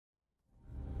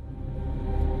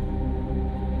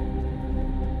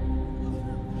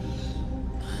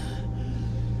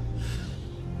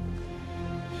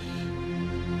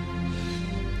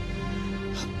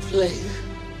plague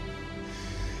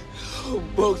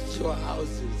both your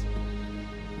houses.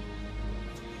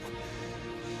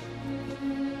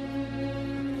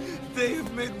 They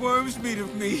have made worms meat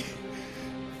of me.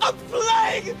 A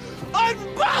plague on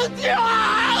both your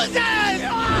houses!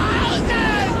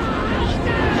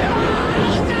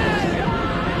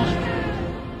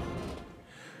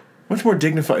 Much more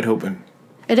dignified open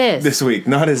It is. this week.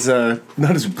 Not as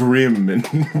grim and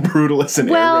brutal as an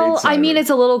air raid Well, I siren. mean, it's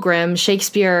a little grim.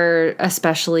 Shakespeare,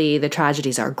 especially the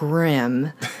tragedies, are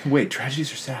grim. Wait,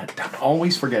 tragedies are sad. I'm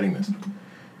always forgetting this.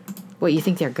 What, you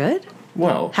think they're good?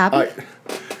 Well, Happy?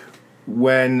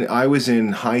 when I was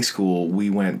in high school, we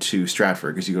went to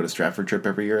Stratford, because you go to Stratford trip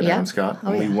every year at Yeah. Adam Scott. Oh,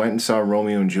 and we yeah. went and saw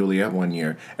Romeo and Juliet one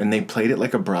year, and they played it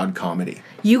like a broad comedy.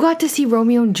 You got to see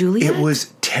Romeo and Juliet? It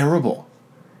was terrible.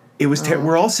 It was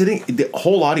we're all sitting, the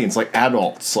whole audience, like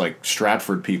adults, like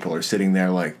Stratford people are sitting there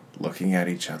like looking at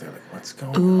each other like, what's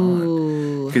going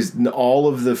on? Because all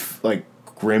of the like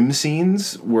grim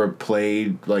scenes were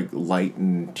played like light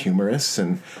and humorous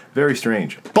and very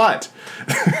strange. But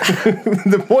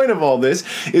the point of all this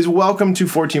is welcome to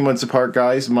 14 Months Apart,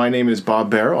 guys. My name is Bob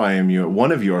Barrow. I am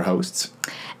one of your hosts.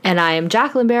 And I am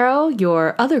Jacqueline Barrow,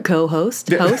 your other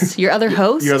co-host. Your other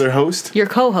host? Your other host? Your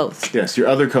co-host. Yes, your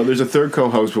other there's a third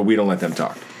co-host, but we don't let them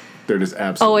talk. They're just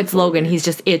absolutely... Oh, it's Logan. He's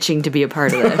just itching to be a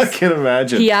part of I this. can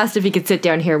imagine. He asked if he could sit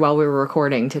down here while we were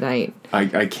recording tonight.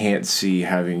 I can't see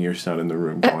having your son in the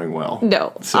room going well.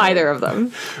 No, So, either of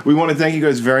them. We want to thank you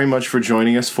guys very much for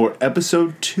joining us for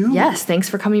episode 2. Yes, thanks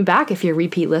for coming back. If you're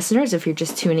repeat listeners, if you're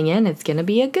just tuning in, it's going to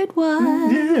be a good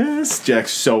one. Yes.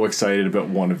 Jack's so excited about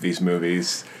one of these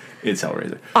movies. It's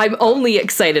Hellraiser. I'm only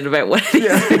excited about one of these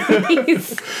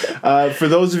movies. For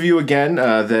those of you, again,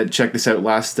 that checked us out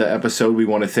last episode, we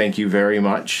want to thank you very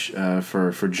much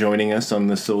for joining us on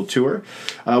this little tour.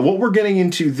 What we're getting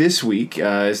into this week,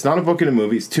 it's not a book and a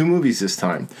movie, it's 2 movies this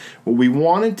time. What we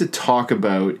wanted to talk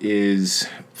about is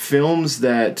films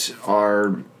that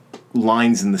are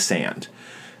lines in the sand,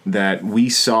 that we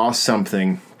saw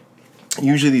something.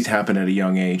 Usually these happen at a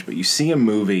young age, but you see a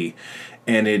movie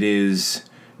and it is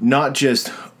not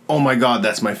just, oh my God,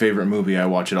 that's my favorite movie, I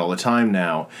watch it all the time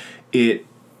now. It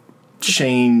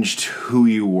changed who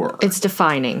you were. It's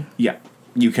defining. Yeah.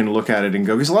 You can look at it and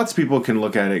go, because lots of people can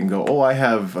look at it and go, oh, I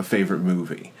have a favorite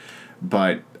movie.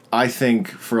 But I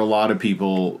think for a lot of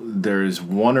people, there's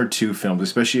 1 or 2 films,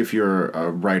 especially if you're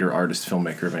a writer, artist,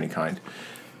 filmmaker of any kind,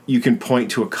 you can point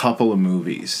to a couple of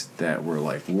movies that were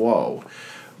like, whoa.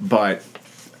 But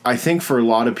I think for a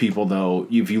lot of people, though,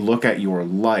 if you look at your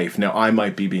life, now I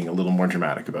might be being a little more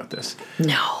dramatic about this,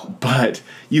 No. but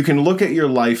you can look at your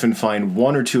life and find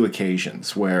 1 or 2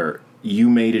 occasions where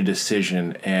you made a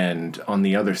decision, and on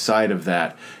the other side of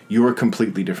that, you're a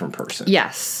completely different person.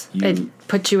 Yes. It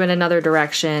put you in another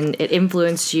direction. It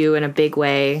influenced you in a big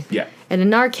way. Yeah. And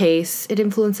in our case, it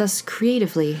influenced us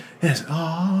creatively. Yes.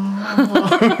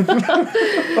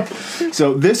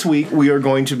 So this week we are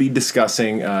going to be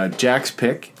discussing, Jack's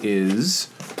pick is...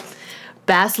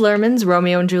 Baz Luhrmann's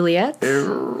Romeo and Juliet.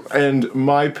 And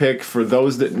my pick, for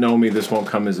those that know me, this won't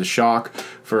come as a shock.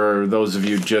 For those of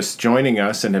you just joining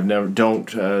us and have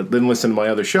didn't listen to my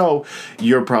other show,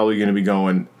 you're probably going to be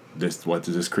going, what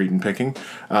is this cretin picking?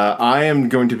 I am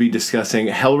going to be discussing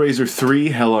Hellraiser 3: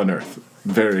 Hell on Earth.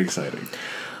 Very exciting.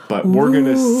 But we're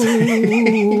gonna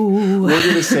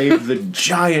save the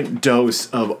giant dose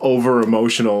of over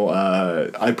emotional.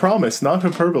 I promise, not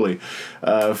hyperbole.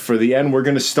 For the end, we're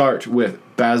gonna start with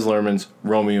Baz Luhrmann's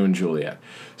Romeo and Juliet.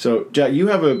 So, Jack, you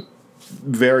have a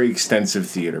very extensive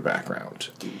theater background.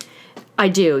 I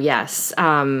do, yes.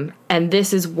 And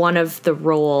this is one of the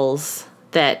roles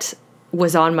that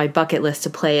was on my bucket list to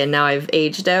play, and now I've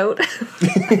aged out.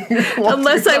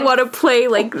 Unless I want to play,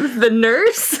 like, the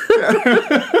nurse.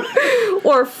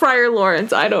 Or Friar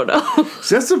Lawrence, I don't know.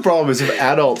 So that's the problem, is if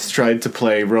adults tried to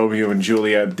play Romeo and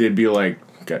Juliet, they'd be like,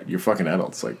 you're fucking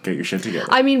adults, like, get your shit together.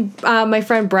 I mean, my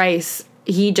friend Bryce,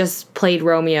 he just played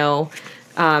Romeo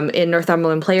in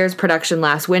Northumberland Players production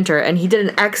last winter, and he did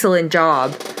an excellent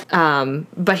job,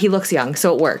 but he looks young,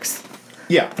 so it works.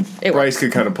 Yeah, It Bryce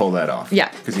could kind of pull that off.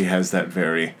 Yeah. Because he has that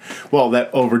that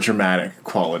over-dramatic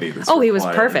quality that's he was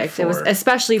required perfect. It was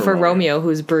especially for Romeo,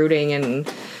 who's brooding, and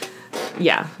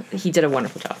yeah, he did a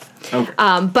wonderful job. Okay.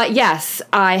 But yes,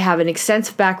 I have an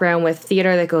extensive background with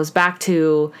theater that goes back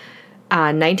to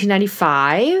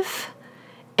 1995,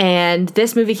 and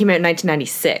this movie came out in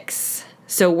 1996.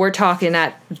 So we're talking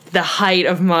at the height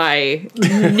of my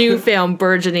newfound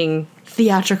burgeoning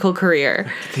theatrical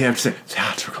career.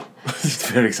 Theatrical. It's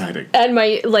very exciting. And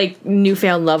my, like,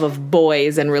 newfound love of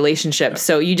boys and relationships.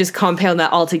 So you just compound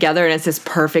that all together, and it's this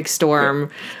perfect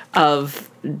storm of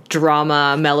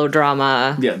drama,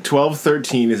 melodrama. Yeah, 12,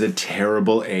 13 is a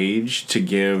terrible age to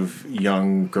give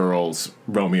young girls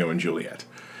Romeo and Juliet.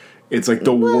 It's like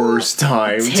the worst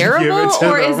time to give Terrible, it to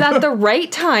or them. is that the right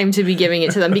time to be giving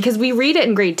it to them? Because we read it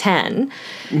in grade 10.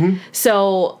 Mm-hmm.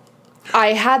 So I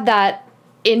had that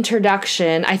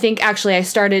introduction. I think actually I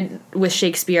started with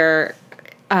Shakespeare,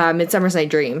 Midsummer's Night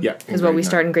Dream. Yeah, in is what we grade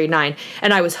start in grade 9.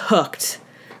 And I was hooked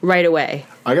right away.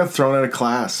 I got thrown out of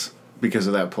class because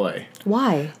of that play.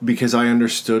 Why? Because I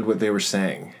understood what they were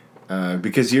saying.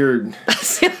 Because you're...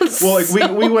 Sounds Well, like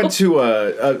so- we went to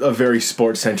a very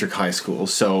sports-centric high school,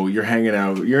 so you're hanging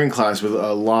out, you're in class with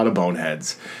a lot of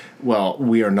boneheads. Well,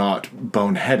 we are not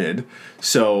boneheaded,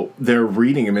 so they're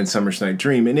reading A Midsummer's Night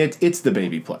Dream, and it's the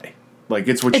baby play. Like,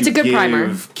 it's what It's you a good give primer.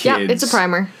 kids. Yeah, it's a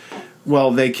primer.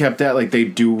 Well, they kept that, like, they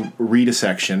do read a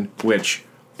section, which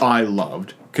I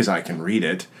loved, because I can read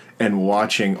it, and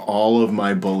watching all of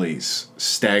my bullies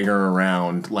stagger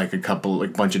around like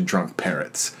bunch of drunk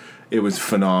parrots. It was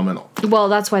phenomenal. Well,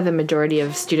 that's why the majority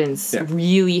of students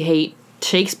really hate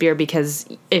Shakespeare, because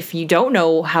if you don't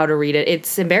know how to read it,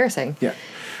 it's embarrassing. Yeah.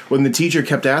 When the teacher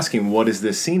kept asking, what is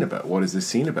this scene about? What is this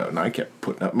scene about? And I kept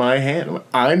putting up my hand. I'm like,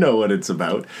 I know what it's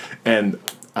about. And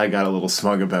I got a little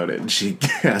smug about it. And she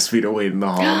asked me to wait in the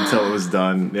hall until it was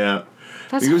done. Yeah.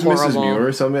 That's I think it was horrible. Mrs. Muir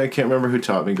or something. I can't remember who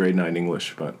taught me grade 9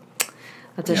 English, but...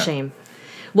 That's a shame.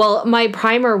 Well, my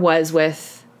primer was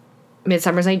with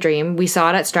Midsummer's Night Dream. We saw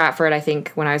it at Stratford, I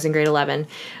think, when I was in grade 11.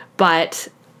 But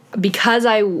because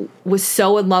I was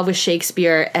so in love with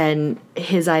Shakespeare and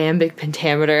his iambic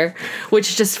pentameter,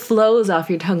 which just flows off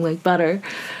your tongue like butter.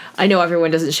 I know everyone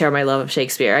doesn't share my love of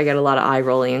Shakespeare. I get a lot of eye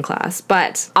rolling in class.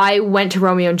 But I went to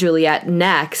Romeo and Juliet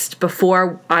next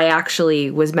before I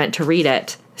actually was meant to read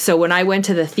it. So when I went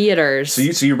to the theaters...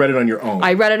 So you read it on your own?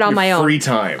 I read it on my own. Free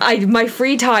time. My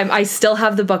free time, I still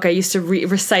have the book. I used to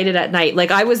recite it at night. Like,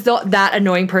 I was that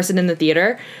annoying person in the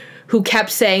theater who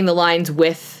kept saying the lines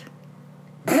with...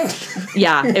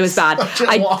 Yeah, it was bad.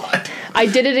 I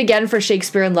did it again for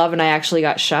Shakespeare in Love, and I actually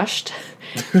got shushed.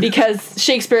 Because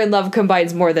Shakespeare in Love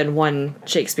combines more than one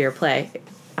Shakespeare play.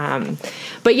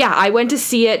 But yeah, I went to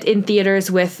see it in theaters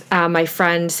with my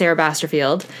friend Sarah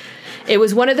Basterfield. It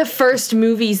was one of the first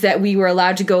movies that we were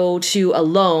allowed to go to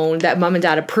alone that Mom and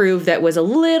Dad approved, that was a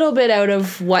little bit out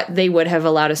of what they would have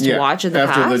allowed us to watch in the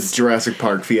after past. the Jurassic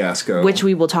Park fiasco. Which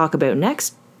we will talk about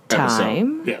next episode.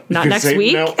 time. Yeah. Not next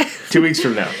week. No, 2 weeks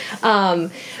from now.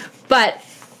 But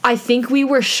I think we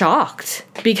were shocked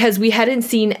because we hadn't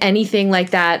seen anything like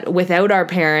that without our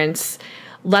parents,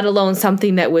 let alone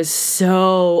something that was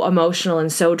so emotional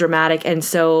and so dramatic and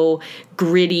so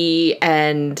gritty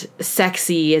and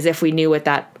sexy, as if we knew what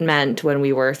that meant when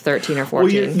we were 13 or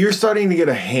 14. Well, you're starting to get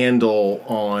a handle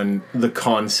on the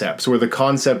concepts, where the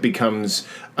concept becomes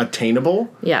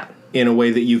attainable. Yeah. In a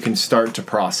way that you can start to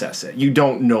process it. You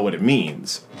don't know what it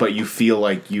means, but you feel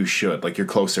like you should, like you're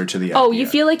closer to the idea. Oh, you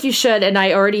feel like you should, and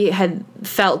I already had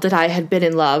felt that I had been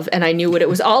in love, and I knew what it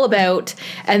was all about,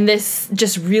 and this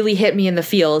just really hit me in the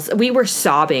feels. We were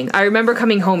sobbing. I remember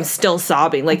coming home still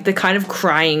sobbing, like the kind of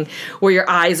crying where your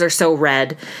eyes are so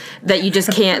red that you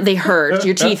just can't, they hurt,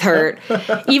 your teeth hurt,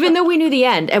 even though we knew the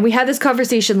end. And we had this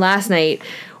conversation last night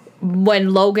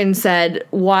when Logan said,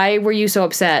 "Why were you so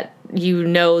upset? You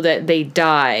know that they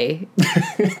die."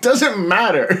 It doesn't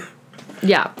matter.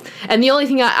 Yeah. And the only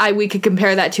thing we could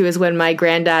compare that to is when my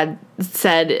granddad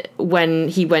said when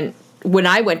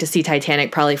I went to see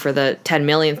Titanic, probably for the 10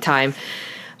 millionth time,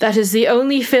 "That is the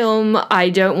only film I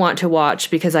don't want to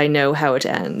watch because I know how it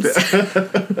ends."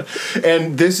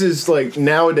 And this is like,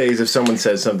 nowadays, if someone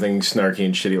says something snarky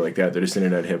and shitty like that, they're just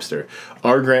internet hipster.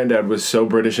 Our granddad was so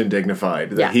British and dignified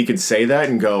that he could say that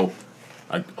and go,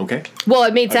 okay. Well,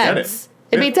 it made I get sense.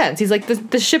 it. It made sense. He's like,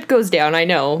 the ship goes down. I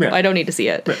know. Yeah. I don't need to see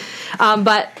it. Right.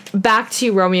 But back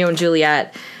to Romeo and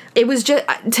Juliet. It was just,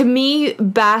 to me,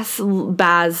 Baz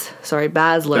Luhrmann.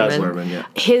 Yeah.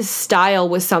 His style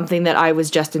was something that I was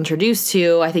just introduced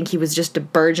to. I think he was just a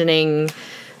burgeoning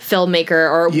filmmaker,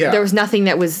 or there was nothing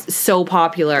that was so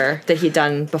popular that he'd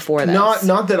done before this.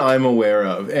 Not that I'm aware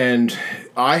of, and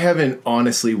I haven't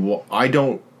honestly. I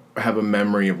don't have a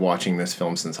memory of watching this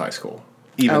film since high school.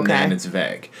 Even then, it's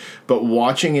vague. But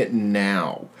watching it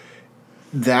now,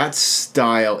 that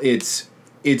style, it's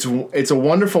a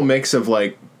wonderful mix of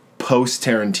like post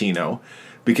Tarantino,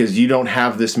 because you don't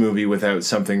have this movie without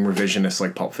something revisionist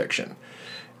like Pulp Fiction,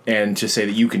 and to say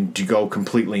that you can go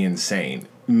completely insane,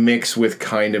 mix with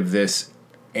kind of this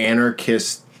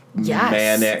anarchist,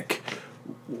 manic,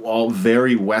 all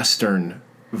very Western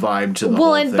vibe to the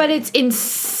whole thing. But it's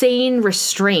insane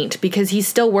restraint, because he's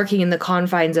still working in the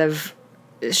confines of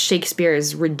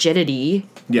Shakespeare's rigidity,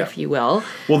 if you will.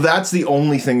 Well, that's the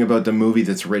only thing about the movie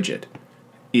that's rigid,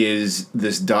 is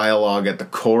this dialogue at the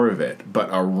core of it, but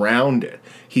around it,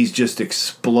 he's just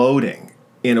exploding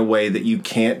in a way that you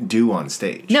can't do on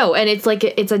stage. No, and it's like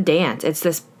it's a dance. It's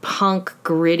this punk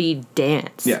gritty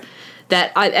dance. Yeah.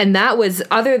 That was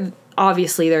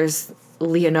obviously there's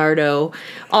Leonardo.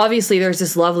 Obviously there's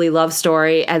this lovely love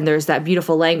story and there's that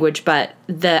beautiful language, but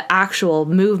the actual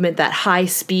movement, that high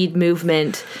speed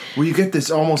movement. Where you get this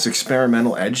almost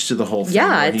experimental edge to the whole thing.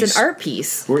 Yeah, it's an art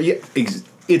piece.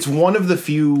 It's one of the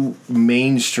few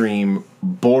mainstream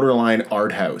borderline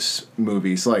art house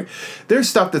movies. Like, there's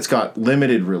stuff that's got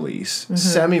limited release,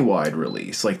 semi-wide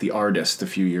release, like The Artist a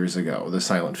few years ago, the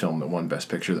silent film that won Best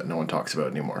Picture that no one talks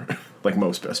about anymore, like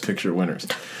most Best Picture winners.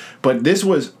 But this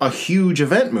was a huge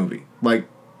event movie. Like,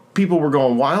 people were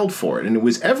going wild for it, and it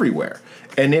was everywhere.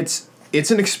 And it's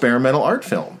an experimental art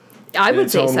film. I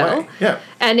would say so. Way. Yeah.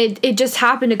 And it just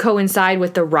happened to coincide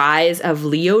with the rise of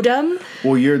Leodom.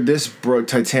 Well,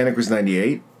 Titanic was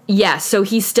 98. Yeah, so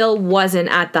he still wasn't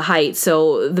at the height.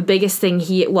 So the biggest thing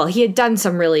he had done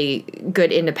some really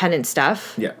good independent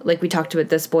stuff. Yeah. Like we talked about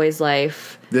This Boy's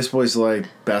Life. This Boy's Life,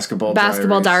 Basketball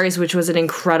Diaries, which was an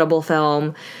incredible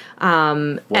film.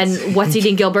 And What's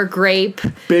Eating Gilbert Grape.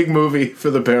 Big movie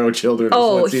for the Barrow children.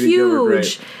 Oh,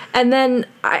 huge. And then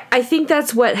I think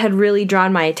that's what had really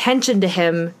drawn my attention to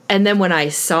him. And then when I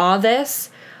saw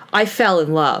this, I fell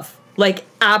in love. Like,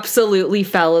 absolutely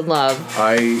fell in love.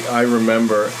 I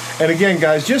remember. And again,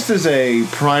 guys, just as a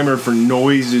primer for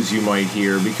noises you might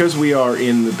hear, because we are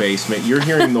in the basement, you're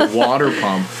hearing the water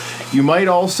pump. You might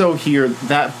also hear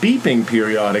that beeping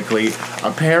periodically.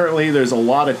 Apparently, there's a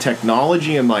lot of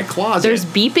technology in my closet. There's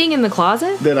beeping in the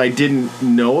closet? That I didn't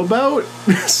know about.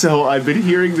 So I've been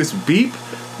hearing this beep,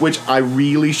 which I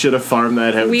really should have farmed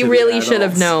that out. We really should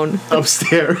have known.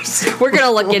 Upstairs. We're going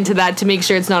to look into that to make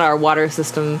sure it's not our water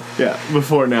system. Yeah,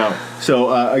 before now.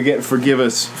 So, again, forgive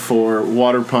us for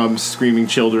water pumps, screaming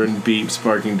children, beeps,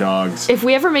 barking dogs. If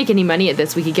we ever make any money at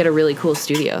this, we could get a really cool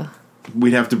studio.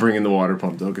 We'd have to bring in the water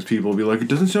pump, though, because people will be like, it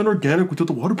doesn't sound organic without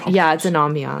the water pump. Yeah, it's an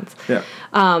ambiance. Yeah.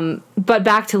 But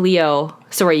back to Leo.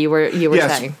 Sorry, you were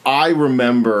saying. I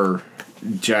remember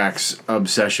Jack's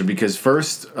obsession because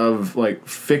first of, like,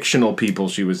 fictional people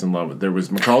she was in love with, there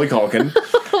was Macaulay Culkin.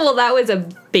 Well, that was a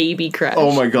baby crush.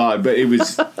 Oh my god, but it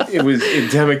was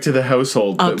endemic to the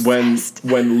household. But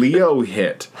when Leo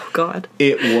hit, oh god,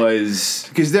 it was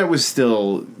because that was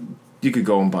still. You could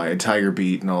go and buy a Tiger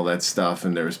Beat and all that stuff,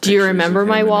 and there was. Do you remember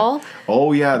my wall?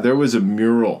 Oh yeah, there was a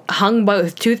mural hung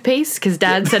with toothpaste because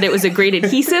Dad said it was a great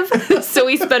adhesive. So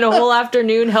he spent a whole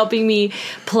afternoon helping me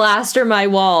plaster my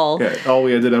wall. Yeah, all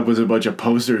we ended up was a bunch of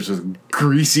posters with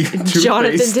greasy toothpaste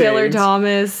Jonathan Taylor stains.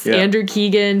 Thomas, Andrew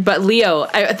Keegan, but Leo.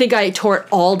 I think I tore it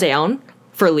all down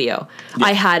for Leo. Yeah.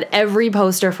 I had every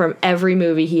poster from every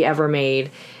movie he ever made,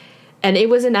 and it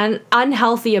was an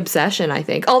unhealthy obsession. I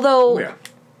think, although. Yeah.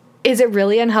 Is it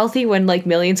really unhealthy when, like,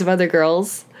 millions of other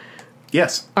girls?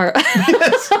 Yes. Are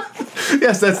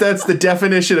yes, that's the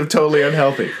definition of totally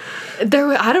unhealthy. I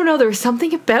don't know. There was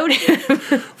something about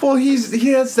him. Well, he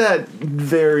has that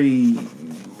very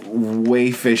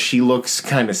waifish. He looks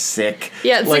kind of sick.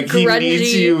 Yeah, it's like he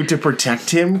needs you to protect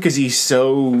him because he's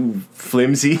so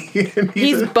flimsy.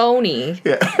 he's bony.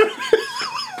 Yeah.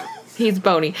 He's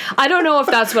bony. I don't know if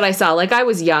that's what I saw. Like, I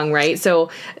was young, right? So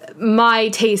my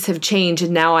tastes have changed,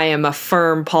 and now I am a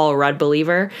firm Paul Rudd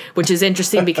believer, which is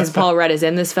interesting because Paul Rudd is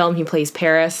in this film. He plays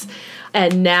Paris.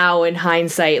 And now, in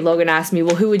hindsight, Logan asked me,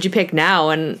 well, who would you pick now?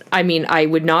 And, I mean, I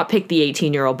would not pick the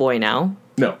 18-year-old boy now.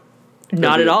 No.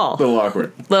 Not at all. A little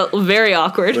awkward. Very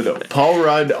awkward. But no, Paul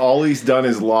Rudd, all he's done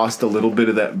is lost a little bit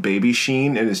of that baby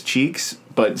sheen in his cheeks,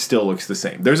 but still looks the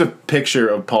same. There's a picture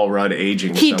of Paul Rudd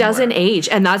aging He somewhere. doesn't age,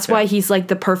 and that's why he's like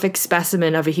the perfect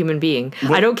specimen of a human being.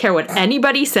 What? I don't care what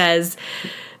anybody says.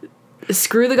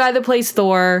 Screw the guy that plays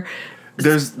Thor.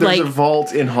 There's like, a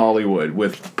vault in Hollywood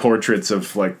with portraits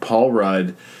of, like, Paul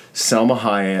Rudd, Selma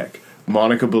Hayek,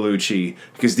 Monica Bellucci,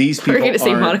 because these people We're going to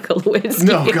say Monica Lewinsky.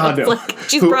 No, God, no. Like,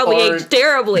 she's probably aged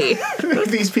terribly.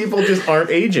 These people just aren't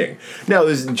aging. Now,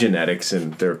 there's genetics,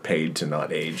 and they're paid to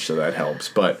not age, so that helps.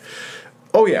 But,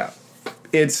 oh yeah,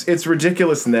 it's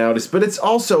ridiculous now, but it's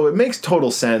also, it makes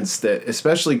total sense that,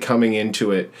 especially coming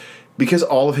into it, because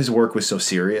all of his work was so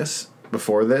serious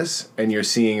before this, and we're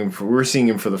seeing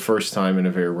him for the first time in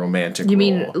a very romantic role. You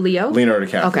mean Leo? Leonardo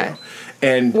DiCaprio. Okay.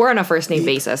 And we're on a first name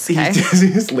basis, okay?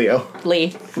 He's Leo.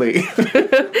 Lee.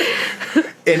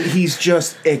 And he's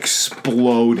just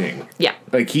exploding. Yeah.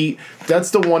 Like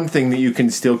that's the one thing that you can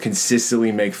still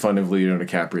consistently make fun of Leonardo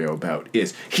DiCaprio about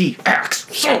is he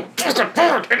acts so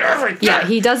disappointed in everything. Yeah,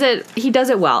 he does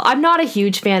it well. I'm not a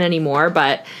huge fan anymore,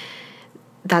 but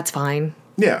that's fine.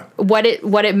 Yeah. What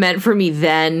it meant for me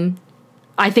then,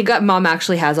 I think Mom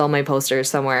actually has all my posters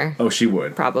somewhere. Oh, she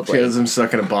would. Probably. She has them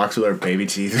stuck in a box with her baby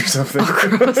teeth or something.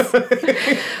 Oh, gross.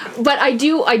 But I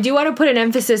do want to put an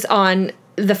emphasis on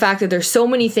the fact that there's so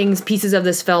many pieces of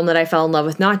this film that I fell in love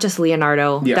with. Not just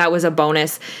Leonardo, that was a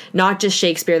bonus. Not just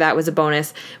Shakespeare, that was a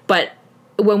bonus. But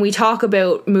when we talk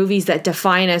about movies that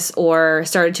define us or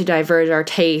started to diverge our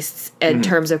tastes in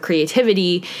terms of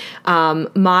creativity,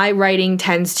 my writing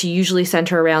tends to usually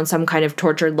center around some kind of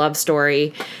tortured love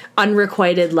story,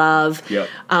 unrequited love. Yep.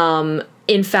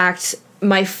 In fact,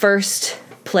 my first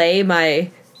play, my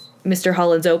Mr.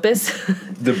 Holland's Opus.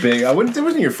 It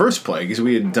wasn't your first play because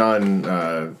we had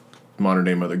done Modern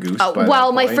Day Mother Goose.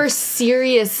 My first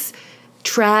serious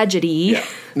tragedy. Yeah.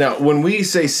 Now, when we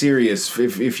say serious,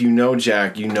 if you know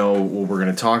Jack, you know what we're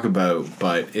going to talk about.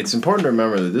 But it's important to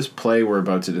remember that this play we're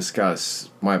about to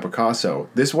discuss, My Picasso,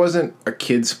 this wasn't a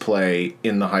kid's play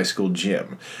in the high school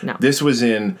gym. No. This was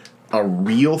in a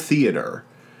real theater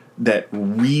that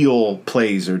real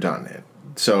plays are done in.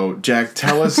 So, Jack,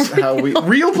 tell us how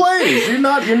real plays. You're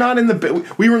not in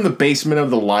we were in the basement of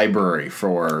the library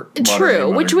for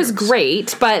True, which was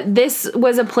great, but this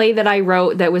was a play that I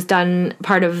wrote that was done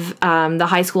part of the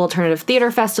High School Alternative Theater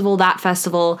Festival,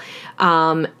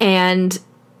 and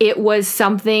it was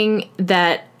something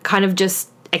that kind of just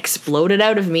exploded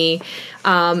out of me.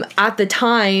 At the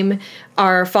time,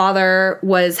 our father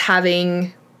was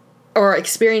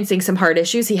experiencing some heart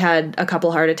issues. He had a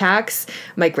couple heart attacks.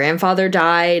 My grandfather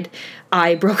died.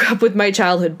 I broke up with my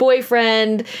childhood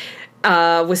boyfriend,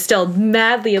 was still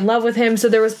madly in love with him. So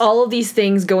there was all of these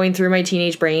things going through my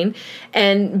teenage brain.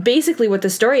 And basically what the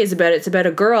story is about, it's about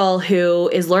a girl who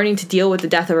is learning to deal with the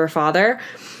death of her father.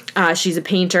 She's a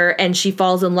painter and she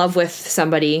falls in love with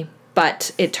somebody,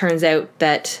 but it turns out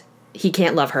that he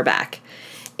can't love her back.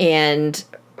 And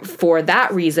for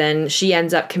that reason, she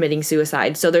ends up committing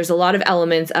suicide. So there's a lot of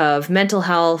elements of mental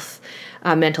health,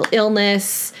 mental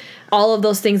illness, all of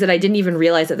those things that I didn't even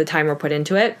realize at the time were put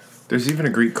into it. There's even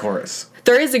a Greek chorus.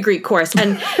 There is a Greek chorus.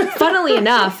 And funnily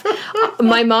enough,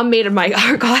 my mom made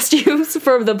our costumes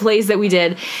for the plays that we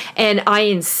did. And I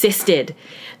insisted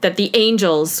that the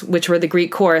angels, which were the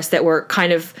Greek chorus that were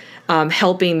kind of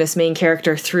helping this main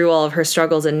character through all of her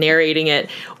struggles and narrating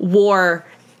it, wore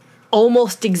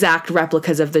almost exact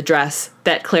replicas of the dress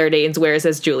that Claire Danes wears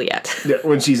as Juliet. Yeah,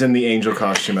 when she's in the angel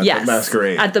costume at the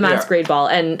masquerade. At the masquerade ball.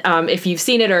 And if you've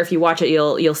seen it or if you watch it,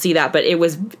 you'll see that. But it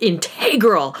was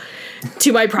integral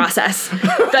to my process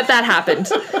that happened.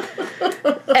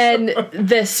 And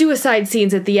the suicide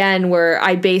scenes at the end where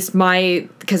I based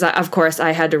because of course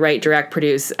I had to write, direct,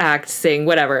 produce, act, sing,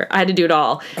 whatever. I had to do it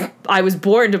all. I was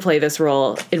born to play this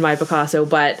role in My Picasso,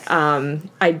 but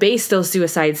I based those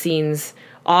suicide scenes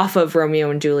off of Romeo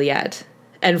and Juliet.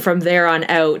 And from there on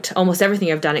out, almost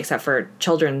everything I've done except for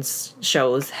children's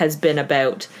shows has been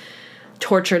about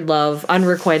tortured love,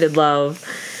 unrequited love,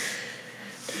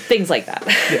 things like that.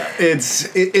 Yeah,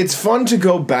 it's fun to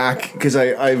go back because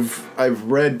I've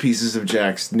read pieces of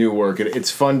Jack's new work, and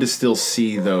it's fun to still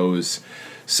see those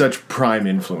such prime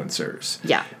influencers.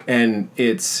 Yeah. And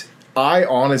I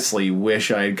honestly wish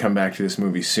I had come back to this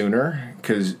movie sooner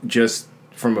because just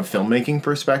from a filmmaking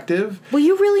perspective. Well,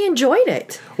 you really enjoyed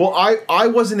it. Well, I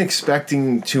wasn't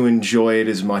expecting to enjoy it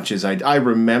as much as I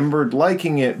remembered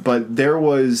liking it, but there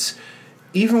was,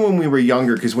 even when we were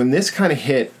younger, because when this kind of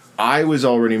hit, I was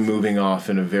already moving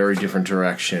off in a very different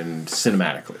direction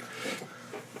cinematically.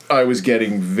 I was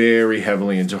getting very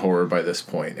heavily into horror by this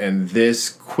point, and this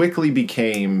quickly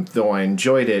became, though I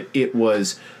enjoyed it, it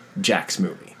was Jack's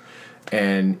movie.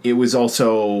 And it was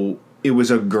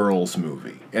a girl's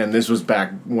movie. And this was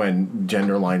back when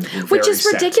gender lines were Which is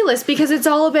set. ridiculous because it's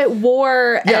all about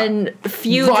war and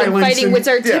feuds and fighting, which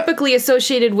are typically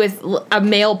associated with a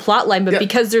male plot line. But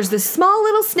because there's this small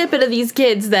little snippet of these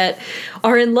kids that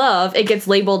are in love, it gets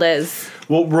labeled as...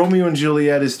 Well, Romeo and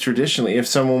Juliet is traditionally, if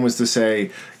someone was to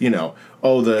say,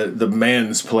 the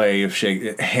man's play of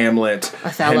Hamlet,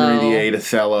 Othello, Henry VIII,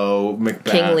 Othello,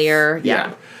 Macbeth. King Lear,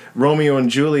 yeah. Romeo and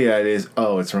Juliet is,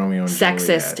 it's Romeo and Juliet.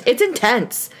 Sexist. It's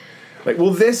intense.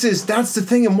 That's the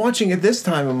thing. I'm watching it this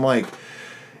time. I'm like,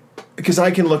 because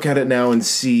I can look at it now and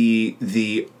see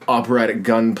the operatic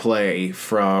gunplay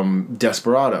from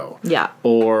Desperado. Yeah.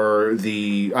 Or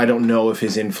I don't know if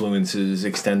his influences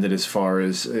extended as far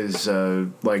as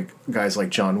like guys like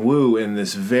John Woo in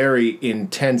this very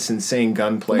intense, insane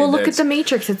gunplay. Well, look at The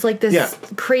Matrix. It's like this Yeah.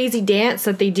 crazy dance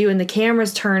that they do and the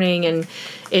camera's turning and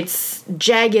it's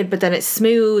jagged, but then it's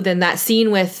smooth. And that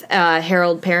scene with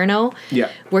Harold Perrineau, Yeah.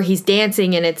 where he's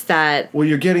dancing and it's that Well,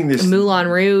 you're getting this Moulin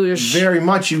Rouge. very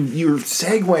much. You're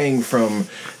segueing from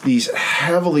these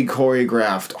heavily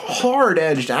choreographed,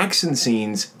 hard-edged action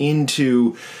scenes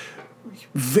into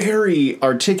very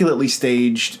articulately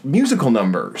staged musical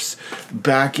numbers,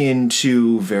 back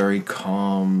into very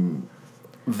calm,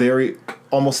 very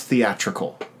almost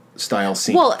theatrical style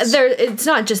scenes. Well, it's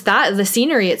not just that. The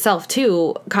scenery itself,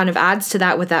 too, kind of adds to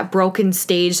that with that broken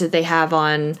stage that they have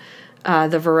on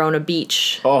the Verona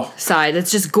Beach side.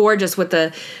 It's just gorgeous with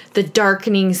the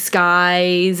darkening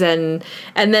skies and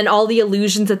then all the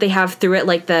illusions that they have through it,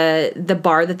 like the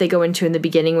bar that they go into in the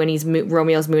beginning when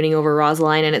Romeo's mooning over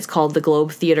Rosaline, and it's called the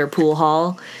Globe Theatre Pool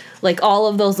Hall. Like all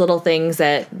of those little things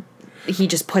that he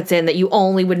just puts in that you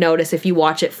only would notice if you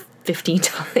watch it 15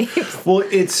 times. Well,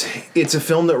 it's a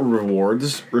film that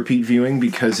rewards repeat viewing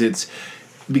because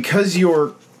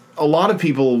you're a lot of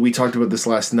people, we talked about this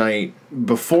last night,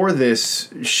 before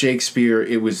this, Shakespeare,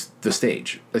 it was the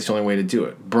stage. That's the only way to do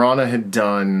it. Brana had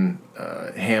done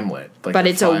Hamlet. But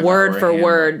it's a word for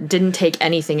word, didn't take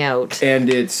anything out. And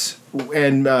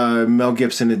Mel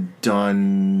Gibson had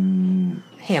done...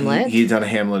 Hamlet? He had done a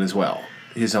Hamlet as well.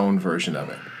 His own version of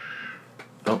it.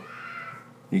 Oh.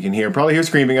 You can probably hear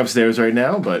screaming upstairs right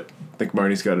now, but I think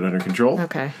Marty's got it under control.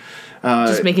 Okay.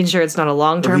 Just making sure it's not a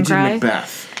long-term cry. He did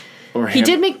Macbeth. He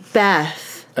did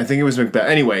Macbeth. I think it was Macbeth.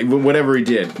 Anyway, whatever he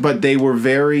did. But they were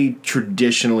very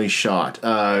traditionally shot.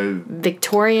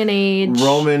 Victorian age.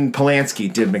 Roman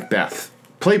Polanski did Macbeth.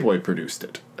 Playboy produced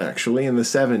it, actually, in the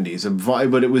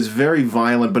 70s. But it was very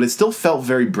violent, but it still felt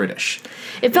very British.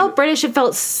 It felt British. It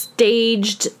felt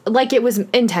staged like it was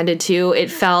intended to.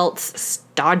 It felt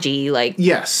stodgy.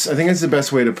 Yes, I think that's the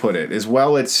best way to put it. As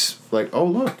well, it's like, oh,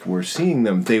 look, we're seeing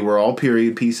them. They were all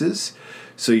period pieces.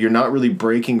 So you're not really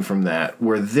breaking from that.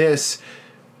 Where this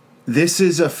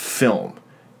is a film.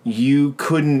 You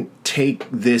couldn't take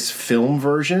this film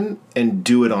version and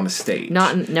do it on a stage.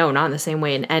 Not in the same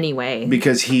way in any way.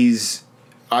 Because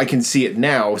I can see it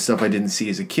now, stuff I didn't see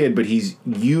as a kid, but he's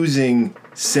using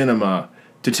cinema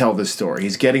to tell this story.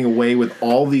 He's getting away with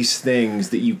all these things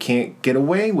that you can't get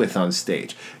away with on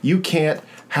stage. You can't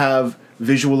have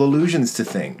visual allusions to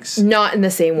things. Not in the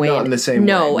same way.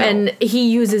 No, and he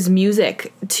uses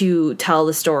music to tell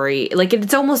the story. Like,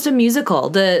 it's almost a musical.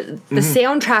 The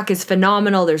soundtrack is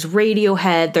phenomenal. There's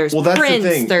Radiohead, there's Prince. That's the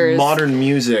thing. There's modern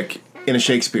music in a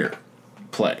Shakespeare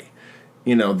play.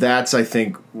 That's, I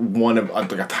think, one of like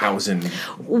 1,000 things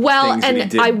that he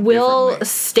did I will differently.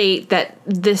 state that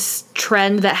this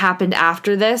trend that happened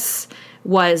after this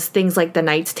was things like The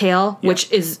Knight's Tale,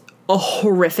 which is a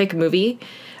horrific movie.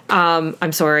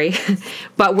 I'm sorry,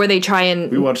 but where they try and...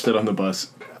 We watched it on the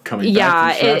bus coming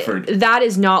back from Stratford. That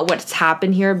is not what's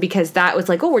happened here, because that was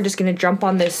like, we're just going to jump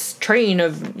on this train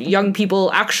of young people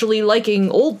actually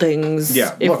liking old things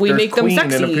if we make them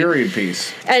sexy. In a period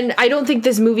piece. And I don't think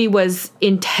this movie was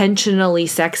intentionally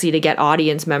sexy to get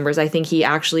audience members. I think he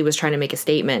actually was trying to make a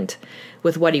statement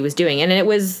with what he was doing, and it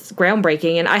was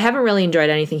groundbreaking, and I haven't really enjoyed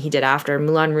anything he did after.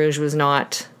 Moulin Rouge was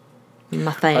not...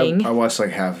 my thing. I watched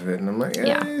like half of it and I'm like,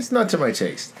 it's not to my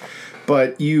taste.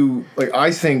 But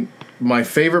I think my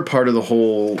favorite part of the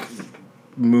whole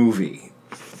movie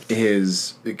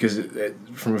is, because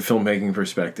from a filmmaking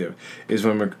perspective, is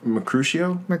when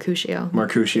Mercutio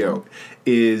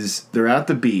is, they're at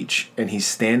the beach and he's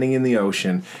standing in the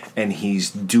ocean and he's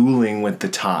dueling with the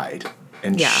tide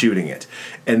and shooting it.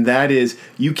 And that is,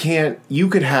 you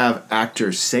could have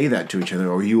actors say that to each other,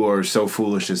 or you are so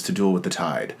foolish as to duel with the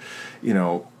tide.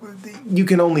 You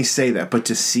can only say that, but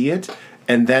to see it,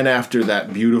 and then after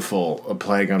that beautiful A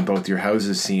Plague on Both Your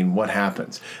Houses scene, what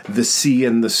happens? The sea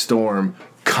and the storm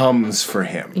comes for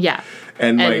him. Yeah.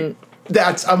 And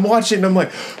I'm watching and I'm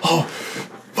like, oh,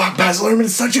 fuck, Baz Luhrmann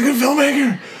is such a good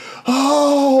filmmaker.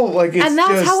 Oh, and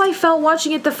that's how I felt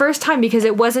watching it the first time, because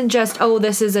it wasn't just,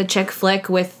 this is a chick flick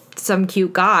with some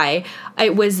cute guy.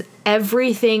 It was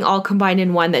everything all combined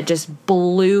in one that just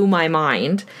blew my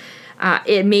mind.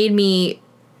 It made me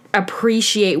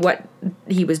appreciate what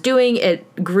he was doing.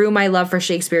 It grew my love for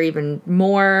Shakespeare even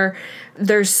more.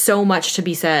 There's so much to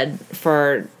be said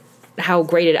for how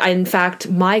great it. In fact,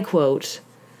 my quote,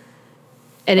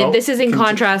 and this is in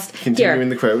contrast. Continuing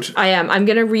the quote. I am. I'm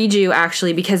going to read you,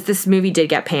 actually, because this movie did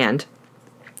get panned.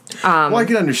 Well, I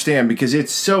can understand because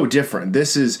it's so different.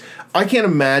 I can't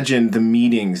imagine the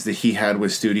meetings that he had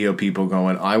with studio people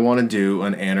going, I want to do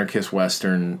an anarchist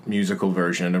Western musical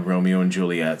version of Romeo and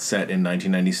Juliet set in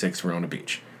 1996 Verona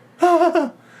Beach.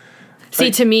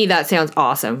 See, to me, that sounds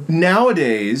awesome.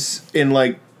 Nowadays, in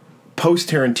like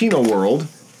post-Tarantino world,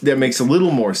 that makes a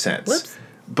little more sense. Whoops.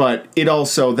 But it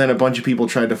also, then a bunch of people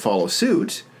tried to follow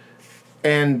suit,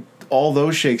 and all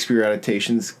those Shakespeare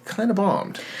adaptations kind of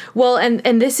bombed. Well,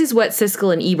 and this is what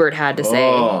Siskel and Ebert had to say.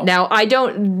 Oh. Now,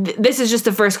 this is just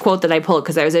the first quote that I pulled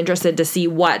because I was interested to see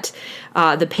what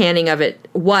the panning of it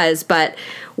was, but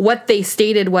what they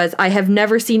stated was, I have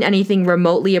never seen anything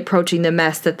remotely approaching the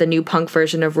mess that the new punk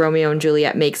version of Romeo and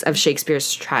Juliet makes of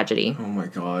Shakespeare's tragedy. Oh my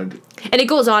God. And it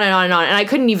goes on and on and on, and I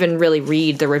couldn't even really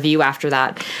read the review after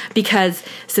that because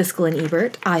Siskel and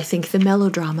Ebert, I think the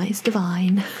melodrama is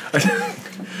divine.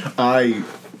 I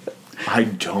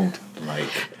don't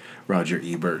like Roger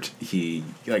Ebert.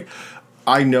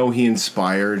 I know he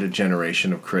inspired a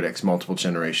generation of critics, multiple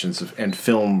generations and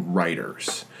film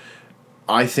writers.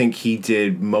 I think he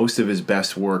did most of his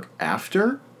best work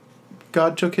after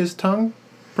God took his tongue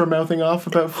from mouthing off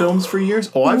about films for years.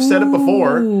 Oh, I've said it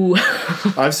before.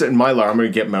 I've said in my life I'm going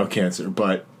to get mouth cancer,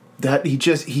 but that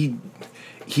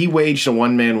he waged a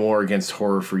one-man war against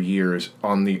horror for years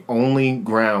on the only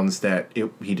grounds that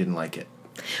he didn't like it.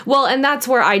 Well, and that's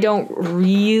where I don't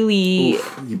really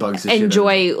He bugs the shit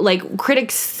enjoy, like,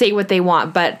 critics say what they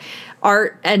want, but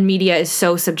art and media is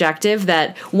so subjective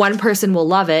that one person will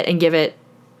love it and give it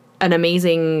an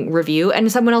amazing review,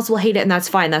 and someone else will hate it, and that's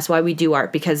fine. That's why we do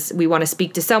art, because we want to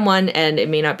speak to someone, and it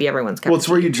may not be everyone's cup. Well, it's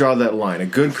where you draw that line. A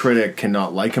good critic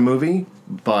cannot like a movie,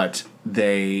 but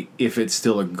if it's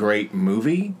still a great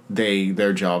movie,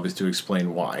 their job is to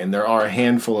explain why. And there are a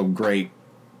handful of great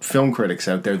film critics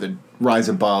out there that rise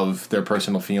above their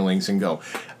personal feelings and go,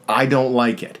 I don't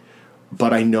like it,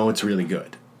 but I know it's really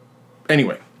good.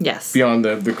 Anyway. Yes. Beyond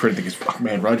the critic is, oh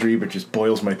man, Roger Ebert just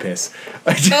boils my piss.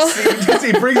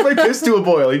 He brings my piss to a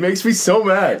boil. He makes me so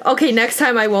mad. Okay, next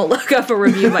time I won't look up a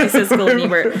review by Siskel and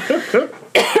Ebert.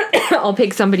 I'll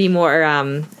pick somebody more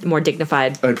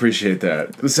dignified. I appreciate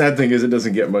that. The sad thing is it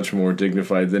doesn't get much more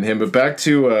dignified than him. But back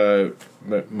to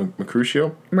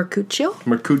Mercutio?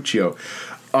 Mercutio.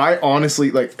 I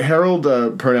honestly, like, Harold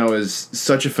Perrineau is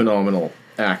such a phenomenal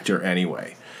actor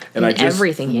anyway. And I just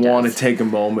want to take a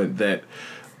moment that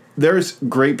there's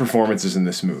great performances in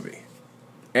this movie.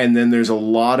 And then there's a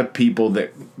lot of people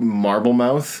that marble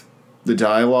mouth the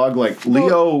dialogue. Like,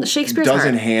 Leo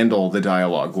doesn't handle the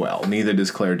dialogue well. Neither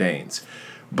does Claire Danes.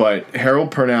 But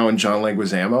Harold Perrineau and John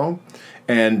Leguizamo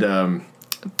and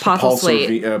Paul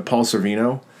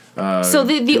Sorvino, so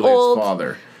the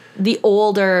father. The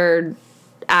older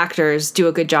actors do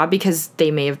a good job because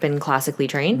they may have been classically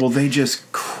trained. Well, they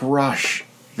just crush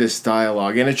this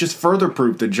dialogue, and it's just further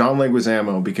proof that John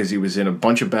Leguizamo, because he was in a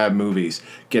bunch of bad movies,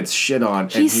 gets shit on.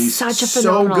 He's such a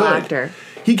phenomenal actor.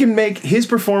 He can make his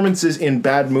performances in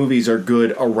bad movies are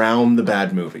good around the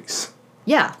bad movies.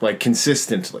 Yeah. Like,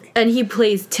 consistently. And he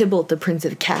plays Tybalt, the Prince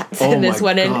of Cats, in this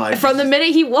one. And from the minute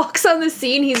he walks on the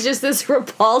scene, he's just this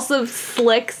repulsive,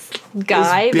 slick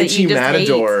guy this that you just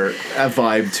matador hate.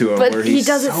 Vibe to him, but where he's he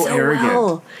does it so arrogant.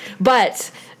 well.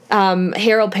 But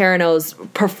Harold Perrineau's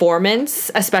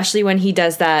performance, especially when he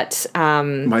does that...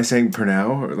 Am I saying Perrineau?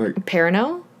 Or like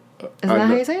Perrineau? Is that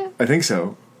how you say it? I think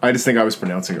so. I just think I was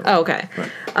pronouncing it wrong. Oh, okay.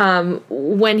 Right.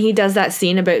 When he does that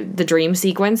scene about the dream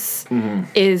sequence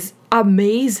is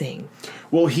amazing.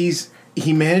 Well,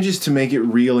 he manages to make it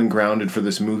real and grounded for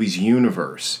this movie's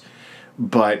universe,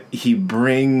 but he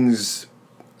brings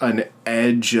an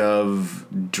edge of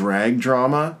drag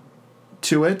drama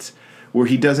to it, where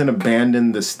he doesn't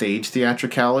abandon the stage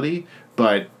theatricality,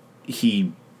 but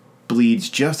he bleeds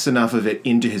just enough of it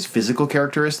into his physical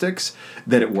characteristics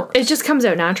that it works. It just comes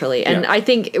out naturally. And I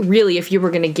think, really, if you were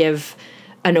going to give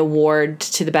an award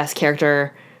to the best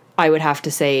character, I would have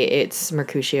to say it's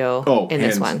Mercutio in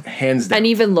this one. Hands down. And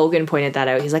even Logan pointed that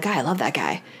out. He's like, I love that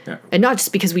guy. Yeah. And not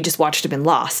just because we just watched him in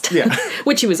Lost. Yeah.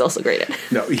 Which he was also great at.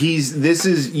 No, if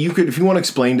you want to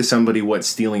explain to somebody what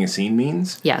stealing a scene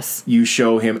means. Yes. You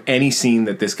show him any scene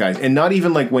that this guy's, and not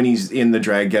even like when he's in the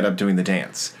drag getup doing the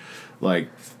dance. Like,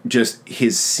 just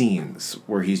his scenes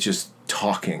where he's just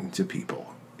talking to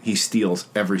people. He steals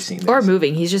every scene. Or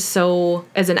moving. He's just so,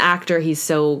 as an actor, he's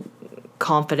so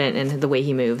confident in the way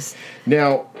he moves.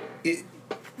 Now,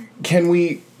 can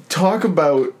we talk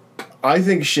about, I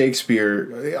think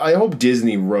Shakespeare, I hope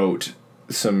Disney wrote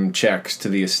some checks to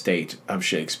the estate of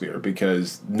Shakespeare,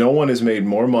 because no one has made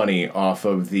more money off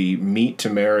of the meet to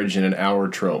marriage in an hour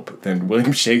trope than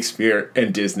William Shakespeare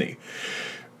and Disney.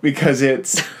 Because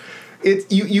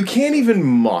You can't even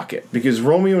mock it, because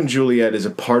Romeo and Juliet is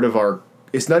a part of our.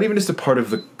 It's not even just a part of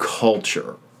the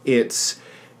culture. It's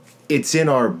in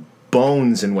our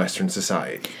bones in Western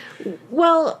society.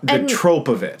 Well, The trope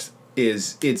of it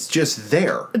it's just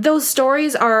there. Those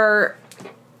stories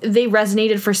they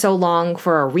resonated for so long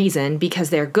for a reason, because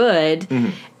they're good,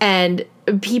 and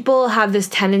people have this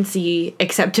tendency,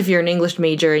 except if you're an English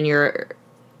major and you're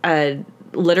a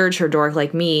literature dork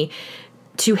like me,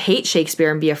 to hate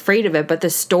Shakespeare and be afraid of it, but the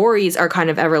stories are kind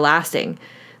of everlasting.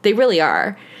 They really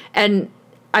are. And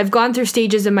I've gone through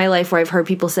stages in my life where I've heard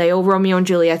people say, oh, Romeo and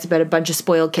Juliet's about a bunch of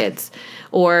spoiled kids,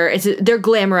 or they're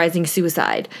glamorizing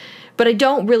suicide. But I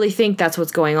don't really think that's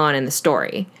what's going on in the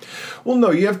story. Well, no,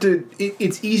 you have to...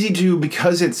 It's easy to...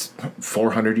 Because it's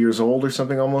 400 years old or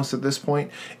something almost at this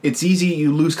point, it's easy...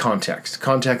 You lose context.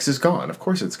 Context is gone. Of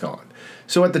course it's gone.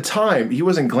 So at the time, he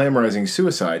wasn't glamorizing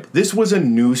suicide. This was a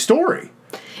new story.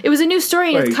 It was a new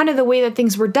story, and it's kind of the way that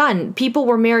things were done. People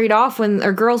were married off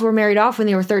or girls were married off when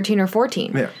they were 13 or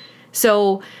 14. Yeah.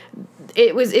 So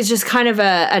it's just kind of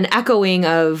an echoing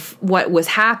of what was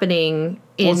happening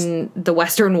in the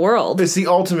Western world. It's the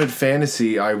ultimate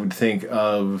fantasy, I would think,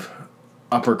 of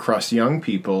upper crust young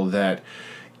people, that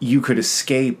you could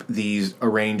escape these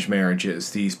arranged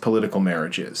marriages, these political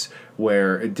marriages,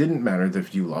 where it didn't matter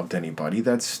if you loved anybody.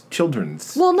 That's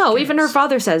children's Well, no, games. even her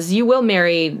father says, you will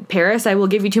marry Paris, I will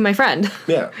give you to my friend.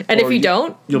 Yeah. And Or if you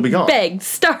don't, you'll be gone. Beg,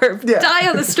 starve, die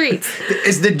on the streets.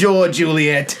 It's the door,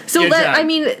 Juliet. So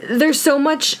there's so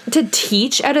much to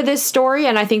teach out of this story,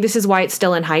 and I think this is why it's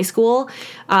still in high school,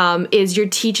 is you're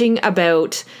teaching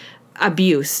about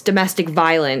abuse, domestic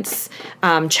violence,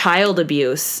 child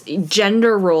abuse,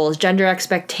 gender roles, gender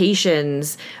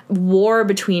expectations, war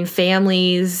between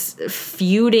families,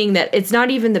 feuding, that it's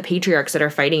not even the patriarchs that are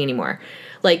fighting anymore.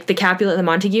 Like the Capulet and the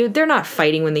Montague, they're not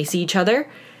fighting when they see each other.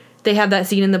 They have that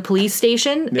scene in the police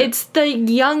station. Yeah. It's the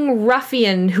young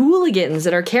ruffian hooligans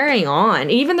that are carrying on.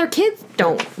 Even their kids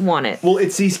don't want it. Well,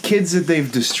 it's these kids that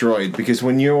they've destroyed, because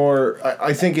when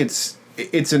I think it's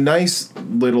a nice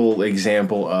little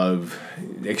example of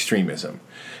extremism.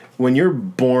 When you're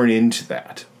born into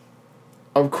that,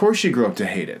 of course you grow up to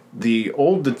hate it. The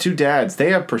two dads,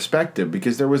 they have perspective,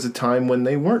 because there was a time when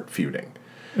they weren't feuding.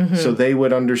 Mm-hmm. So they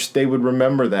would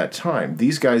remember that time.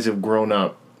 These guys have grown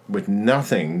up with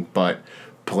nothing but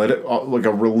like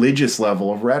a religious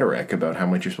level of rhetoric about how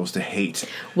much you're supposed to hate.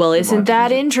 Well, isn't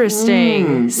that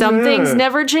interesting? Some things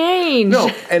never change. No,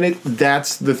 and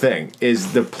that's the thing,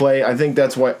 is the play. I think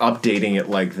that's why updating it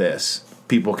like this,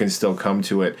 people can still come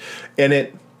to it.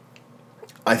 And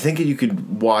I think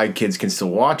why kids can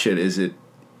still watch it is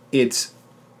it's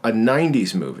a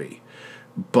 90s movie,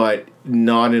 but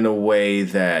not in a way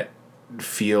that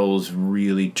feels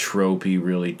really tropey,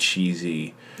 really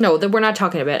cheesy. No, we're not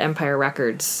talking about Empire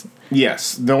Records.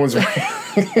 Yes, no one's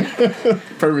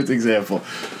perfect example.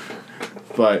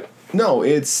 But no,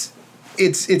 it's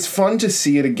fun to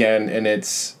see it again, and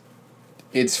it's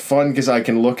fun because I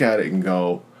can look at it and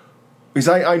go, because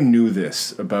I knew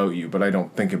this about you, but I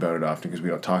don't think about it often because we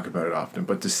don't talk about it often.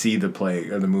 But to see the play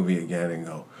or the movie again and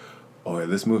go, oh yeah,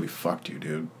 this movie fucked you,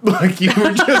 dude. Like, you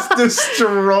were just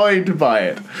destroyed by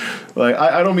it. Like,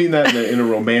 I don't mean that in a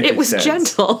romantic sense. It was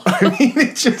gentle. I mean,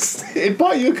 it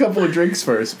bought you a couple of drinks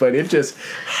first, but it just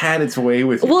had its way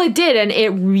with you. Well, it did, and it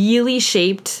really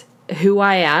shaped who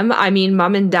I am. I mean,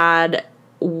 Mom and Dad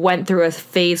went through a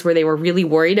phase where they were really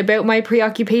worried about my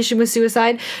preoccupation with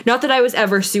suicide. Not that I was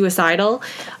ever suicidal,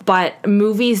 but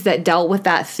movies that dealt with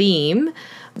that theme...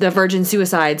 The Virgin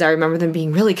Suicides, I remember them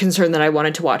being really concerned that I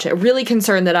wanted to watch it. Really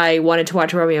concerned that I wanted to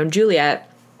watch Romeo and Juliet.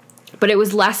 But it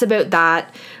was less about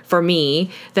that for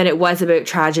me than it was about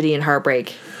tragedy and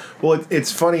heartbreak. Well,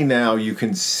 it's funny now. You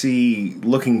can see,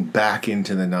 looking back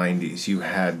into the 90s, you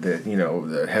had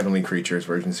the Heavenly Creatures,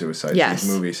 Virgin Suicides, yes.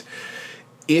 These movies.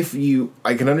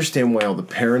 I can understand why all the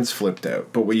parents flipped out,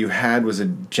 but what you had was a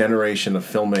generation of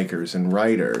filmmakers and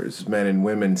writers, men and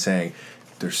women, saying,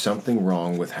 there's something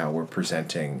wrong with how we're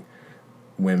presenting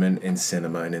women in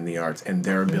cinema and in the arts and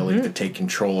their ability to take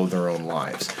control of their own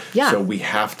lives. Yeah. So we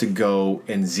have to go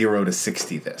and 0 to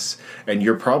 60 this. And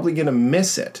you're probably going to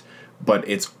miss it, but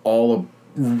it's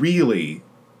really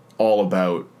all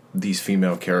about these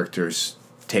female characters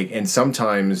and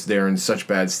sometimes they're in such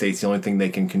bad states, the only thing they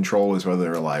can control is whether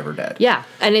they're alive or dead. Yeah,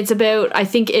 and it's about, I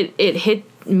think it hit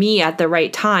me at the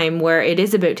right time where it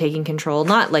is about taking control.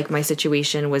 Not like my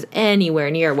situation was anywhere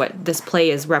near what this play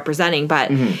is representing, but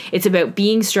it's about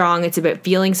being strong, it's about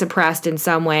feeling suppressed in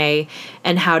some way,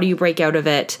 and how do you break out of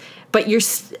it, but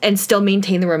and still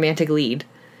maintain the romantic lead.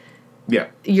 Yeah.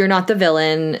 You're not the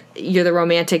villain, you're the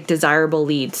romantic, desirable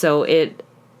lead, so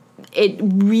it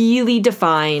really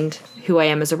defined who I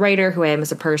am as a writer, who I am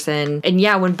as a person. And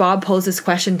yeah, when Bob posed this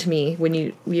question to me, when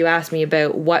you asked me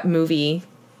about what movie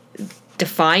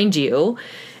defined you,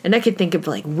 and I could think of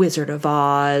like Wizard of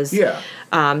Oz,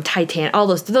 Titanic, all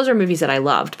those are movies that I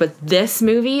loved. But this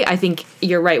movie, I think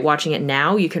you're right, watching it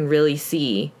now, you can really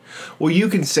see. Well, you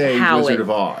can say Wizard of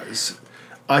Oz.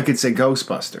 I could say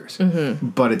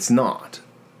Ghostbusters, but it's not.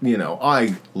 You know,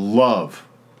 I love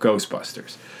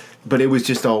Ghostbusters, but it was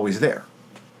just always there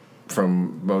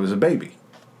from when I was a baby.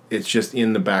 It's just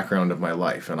in the background of my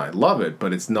life, and I love it,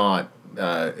 but it's not,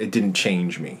 it didn't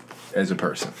change me as a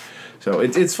person. So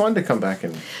it's fun to come back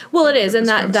and... Well, it is, and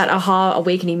that aha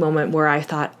awakening moment where I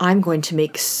thought, I'm going to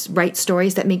write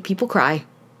stories that make people cry.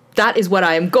 That is what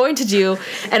I am going to do,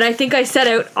 and I think I set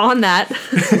out on that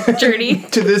journey.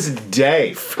 To this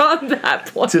day. From that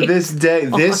point. To this day.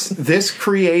 This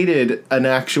created an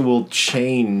actual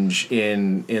change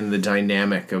in the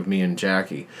dynamic of me and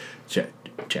Jackie.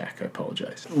 Jack, I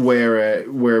apologize.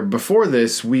 Where before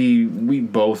this, we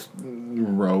both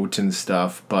wrote and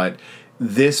stuff, but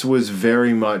this was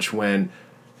very much when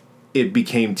it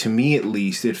became, to me at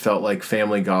least, it felt like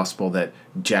family gospel that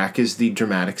Jack is the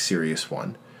dramatic, serious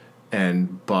one,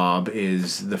 and Bob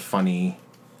is the funny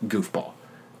goofball.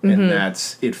 And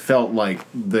it felt like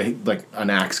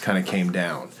an axe kind of came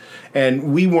down.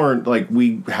 And we weren't,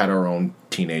 we had our own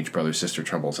teenage brother-sister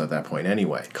troubles at that point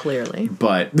anyway. Clearly.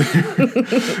 But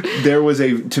there was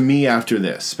to me after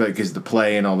this, because the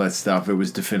play and all that stuff, it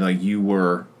was definitely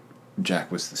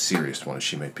Jack was the serious one, and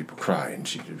she made people cry, and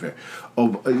she did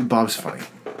Bob's funny.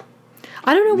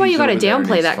 I don't know why you gotta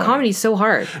downplay that. Comedy's so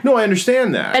hard. No, I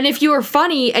understand that. And if you were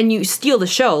funny and you steal the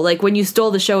show, like when you stole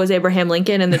the show as Abraham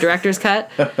Lincoln in the director's cut.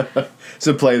 It's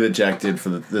a play that Jack did for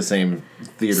the same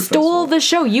theater festival. Stole the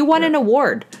show. You won an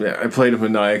award. Yeah, I played a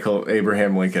maniacal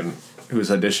Abraham Lincoln who was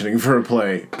auditioning for a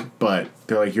play, but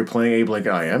they're like, you're playing Abe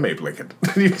Lincoln. I am Abe Lincoln.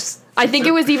 I think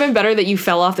it was even better that you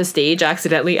fell off the stage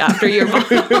accidentally after your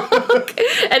monologue,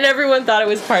 and everyone thought it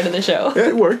was part of the show. Yeah,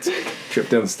 it worked. Tripped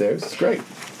down the stairs. It's great.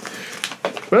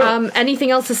 Well,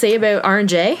 anything else to say about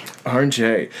R&J?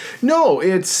 R&J. No,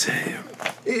 I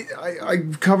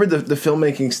covered the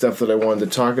filmmaking stuff that I wanted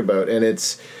to talk about, and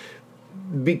it's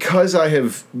because I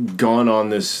have gone on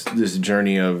this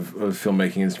journey of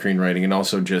filmmaking and screenwriting, and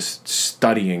also just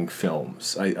studying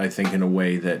films, I think in a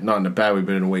way that, not in a bad way,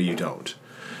 but in a way you don't.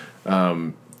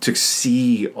 To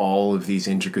see all of these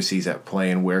intricacies at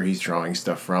play and where he's drawing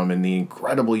stuff from, and the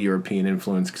incredible European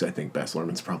influence, because I think Baz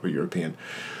Luhrmann's probably European.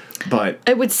 But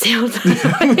it would sound with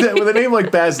a name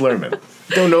like Baz Luhrmann.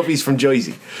 Don't know if he's from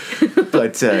Jersey.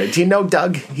 But do you know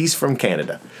Doug? He's from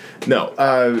Canada. No,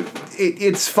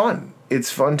 it's fun. It's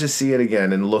fun to see it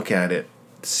again and look at it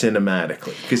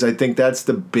cinematically. Because I think that's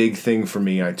the big thing for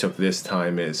me I took this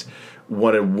time is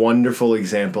what a wonderful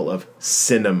example of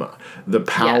cinema. The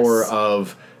power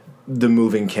of the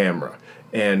moving camera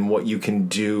and what you can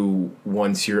do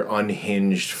once you're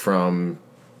unhinged from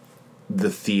the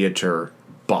theater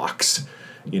box,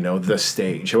 the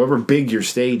stage. However big your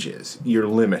stage is, you're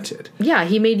limited. Yeah,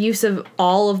 he made use of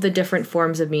all of the different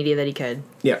forms of media that he could.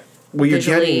 Yeah. Well, you're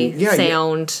visually, getting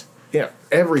sound. Yeah,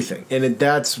 everything. And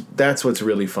that's what's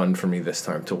really fun for me this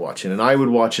time to watch it. And I would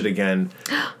watch it again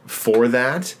for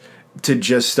that, to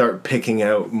just start picking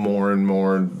out more and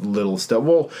more little stuff.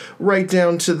 Well, right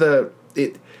down to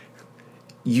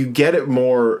you get it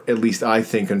more, at least I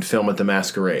think, in film at the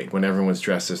Masquerade, when everyone's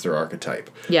dressed as their archetype.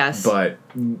 Yes. But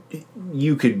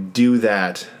you could do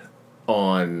that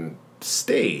on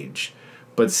stage,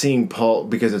 but seeing Paul,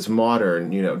 because it's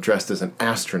modern, dressed as an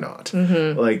astronaut,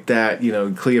 like that,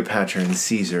 Cleopatra and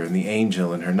Caesar and the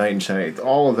angel and her knight in shining,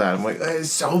 all of that. I'm like, there's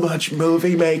so much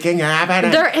movie making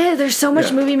happening. There's so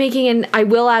much movie making, and I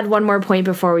will add one more point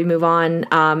before we move on.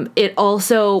 It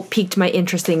also piqued my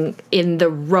interest in the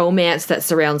romance that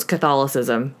surrounds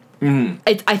Catholicism.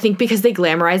 I think because they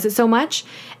glamorize it so much,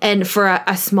 and for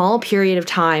a small period of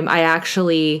time, I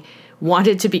actually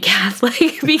wanted to be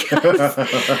Catholic because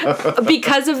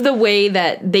of the way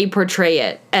that they portray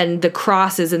it, and the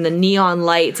crosses and the neon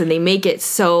lights, and they make it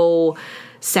so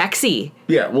sexy.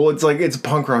 Yeah, well, it's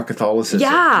punk rock Catholicism.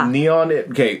 Yeah. Neon,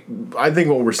 okay, I think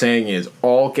what we're saying is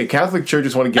Catholic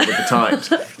churches want to get with the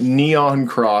times. Neon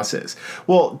crosses.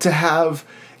 Well, to have,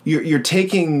 you're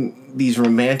taking these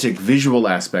romantic visual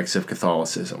aspects of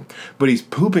Catholicism, but he's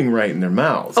pooping right in their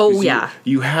mouths. Oh, yeah.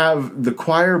 You have the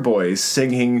choir boys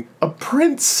singing a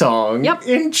Prince song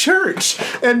in church.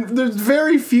 And there's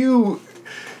very few,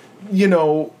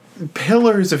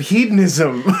 pillars of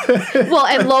hedonism. Well,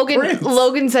 and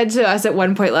Logan said to us at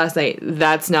one point last night,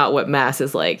 that's not what Mass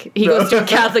is like. He goes to a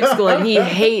Catholic school and he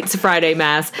hates Friday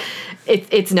Mass.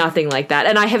 It's nothing like that.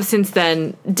 And I have since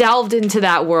then delved into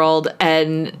that world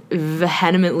and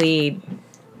vehemently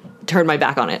turned my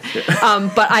back on it.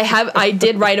 But I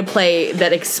did write a play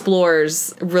that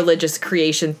explores religious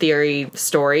creation theory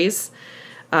stories,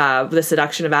 The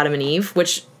Seduction of Adam and Eve,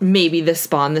 which maybe this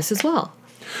spawned this as well.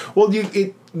 Well,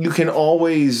 you can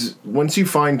always, once you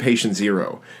find patient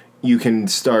zero, you can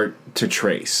start to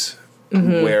trace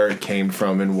where it came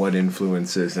from and what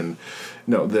influences. And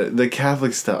no, the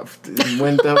Catholic stuff,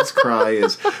 When Doves Cry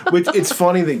is, which it's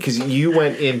funny that because you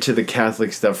went into the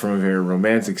Catholic stuff from a very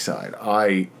romantic side.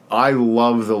 I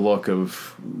love the look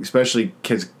of, especially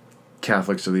kids.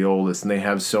 Catholics are the oldest, and they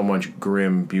have so much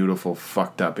grim, beautiful,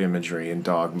 fucked up imagery and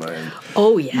dogma. And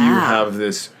you have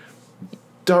this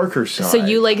darker side. So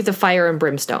you like the fire and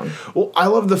brimstone? Well, I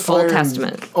love the fire. Old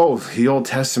Testament. The Old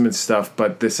Testament stuff,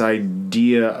 but this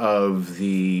idea of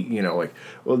the,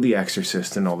 the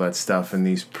Exorcist and all that stuff, and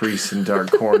these priests in dark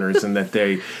corners, and that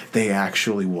they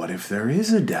actually, what if there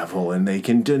is a devil and they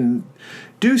can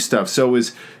do stuff? So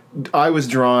I was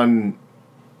drawn.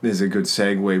 Is a good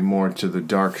segue more to the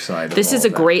dark side. This is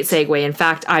a great segue. In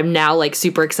fact, I'm now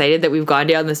super excited that we've gone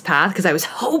down this path because I was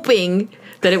hoping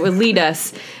that it would lead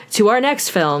us to our next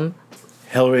film,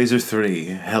 Hellraiser 3: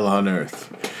 Hell on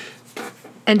Earth.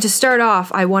 And to start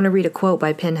off, I want to read a quote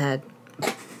by Pinhead.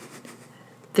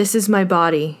 "This is my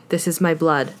body, this is my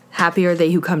blood. Happy are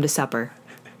they who come to supper."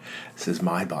 This is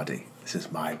my body, this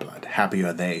is my blood. Happy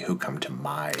are they who come to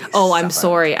my Oh, I'm supper.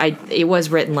 sorry. It was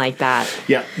written like that.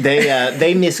 Yeah,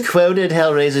 They misquoted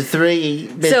Hellraiser 3.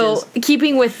 Bitches. So,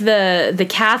 keeping with the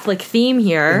Catholic theme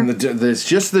here, and there's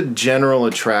just the general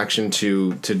attraction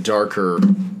to darker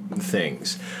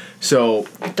things. So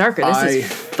darker. This is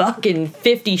fucking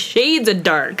 50 Shades of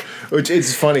Dark. Which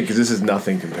it's funny because this is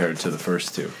nothing compared to the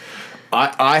first two.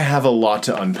 I have a lot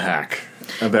to unpack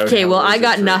about. Okay, well, I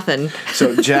got 3. nothing.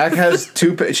 So Jack has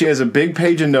she has a big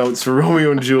page of notes for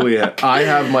Romeo and Juliet. I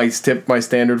have my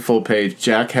standard full page.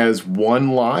 Jack has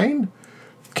one line.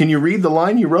 Can you read the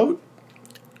line you wrote?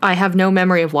 I have no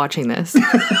memory of watching this. Which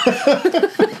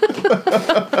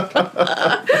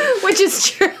is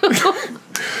true.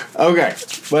 Okay,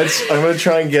 I'm going to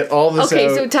try and get all this out.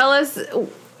 Okay, so tell us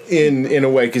in a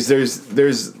way, because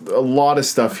there's a lot of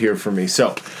stuff here for me.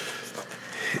 So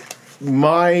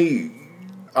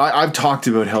I've talked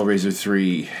about Hellraiser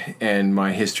 3 and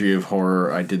my history of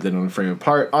horror. I did that on a Frame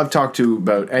Apart. I've talked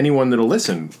about anyone that'll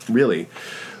listen, really.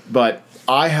 But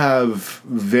I have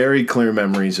very clear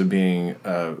memories of being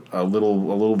a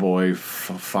little boy,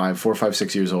 4, 5,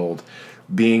 6 years old,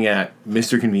 being at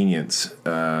Mr. Convenience,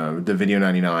 the Video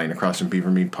 99 across from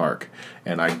Beavermead Park.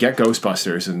 And I'd get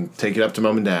Ghostbusters and take it up to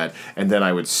Mom and Dad. And then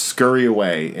I would scurry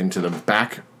away into the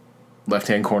back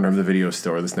left-hand corner of the video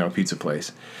store, that's now a pizza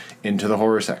place, into the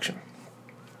horror section.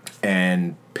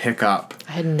 And pick up...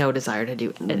 I had no desire to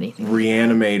do anything.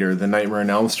 Reanimator, the Nightmare on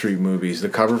Elm Street movies, the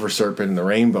cover for Serpent and the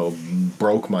Rainbow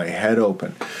broke my head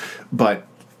open. But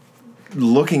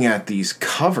looking at these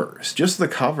covers, just the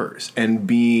covers, and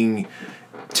being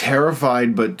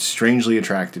terrified but strangely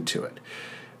attracted to it.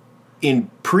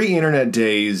 In pre-internet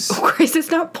days... Of course,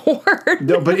 it's not porn.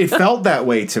 No, but it felt that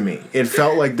way to me. It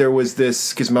felt like there was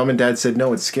this... Because Mom and Dad said,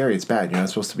 no, it's scary, it's bad, you're not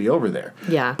supposed to be over there.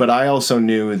 Yeah. But I also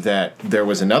knew that there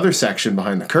was another section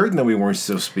behind the curtain that we weren't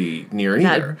supposed to be near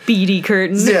either. That beady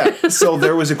curtain. Yeah, so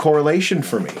there was a correlation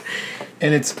for me.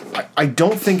 And I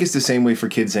don't think it's the same way for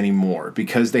kids anymore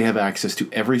because they have access to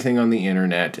everything on the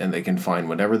internet and they can find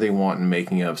whatever they want in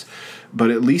making ofs. But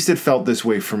at least it felt this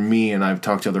way for me, and I've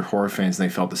talked to other horror fans and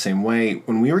they felt the same way.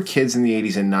 When we were kids in the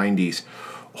 80s and 90s,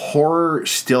 horror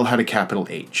still had a capital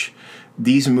H.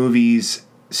 These movies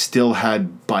still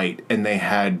had bite and they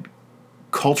had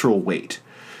cultural weight.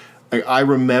 I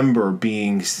remember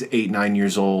being 8, 9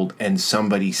 years old and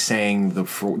somebody saying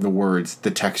the words,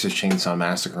 the Texas Chainsaw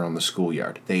Massacre on the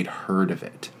schoolyard. They'd heard of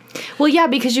it. Well, yeah,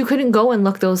 because you couldn't go and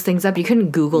look those things up. You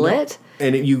couldn't Google it.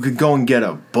 And you could go and get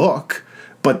a book,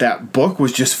 but that book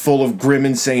was just full of grim,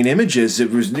 insane images.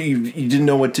 It was you didn't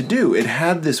know what to do. It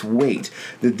had this weight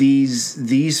that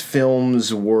these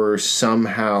films were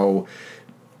somehow,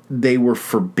 they were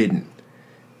forbidden.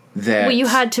 Well, you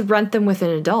had to rent them with an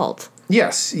adult.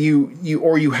 Yes, you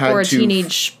had or a to,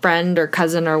 teenage friend or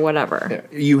cousin or whatever.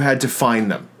 You had to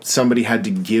find them. Somebody had to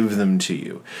give them to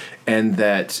you, and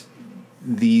that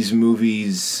these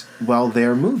movies, while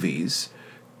they're movies,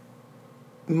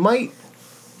 might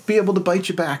be able to bite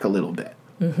you back a little bit.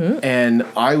 Mm-hmm. And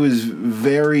I was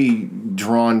very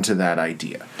drawn to that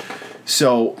idea.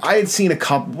 So I had seen a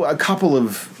couple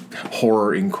of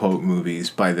horror in quote movies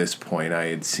by this point. I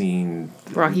had seen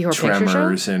Rocky Horror Picture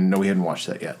Tremors, Show? and no, we hadn't watched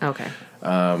that yet. Okay.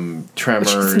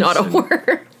 Tremors, It's not a and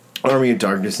horror. Army of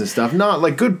Darkness and stuff. Not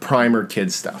like good primer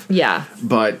kid stuff. Yeah.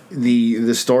 But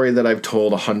the story that I've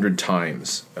told 100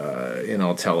 times, and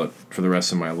I'll tell it for the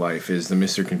rest of my life, is the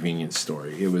Mr. Convenience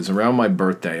story. It was around my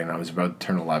birthday, and I was about to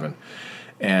turn 11.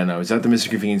 And I was at the Mr.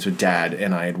 Convenience with Dad,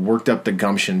 and I had worked up the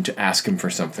gumption to ask him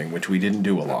for something, which we didn't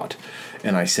do a lot.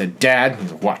 And I said, Dad,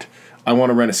 he's like, what? I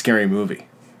want to rent a scary movie.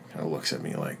 He kind of looks at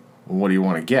me like, well, what do you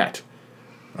want to get?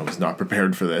 I was not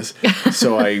prepared for this.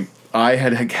 So I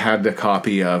had a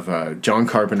copy of John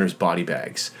Carpenter's Body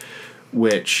Bags,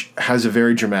 which has a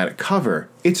very dramatic cover.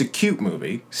 It's a cute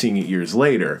movie, seeing it years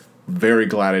later. Very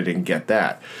glad I didn't get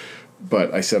that.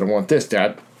 But I said, I want this,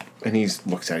 Dad. And he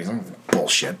looks at it, he's like,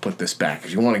 bullshit, put this back.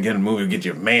 If you want to get a movie, we'll get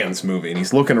you a man's movie. And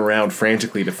he's looking around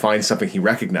frantically to find something he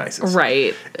recognizes.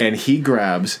 Right. And he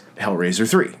grabs Hellraiser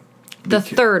 3. The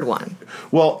third one.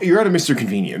 Well, you're at a Mr.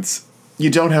 Convenience.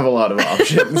 You don't have a lot of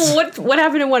options. What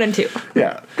happened in 1 and 2?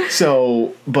 Yeah.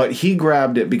 So, but he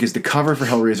grabbed it because the cover for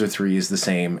Hellraiser 3 is the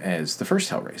same as the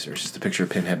first Hellraiser. It's just a picture of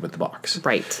Pinhead with the box.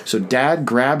 Right. So Dad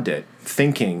grabbed it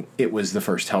thinking it was the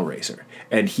first Hellraiser.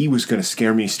 And he was going to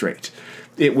scare me straight.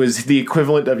 It was the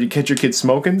equivalent of you catch your kids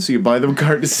smoking, so you buy them a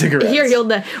carton of cigarettes. Here,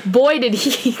 boy, did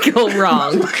he go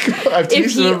wrong. I've If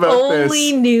teased he him about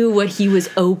only this. knew what he was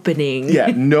opening. Yeah,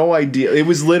 no idea. It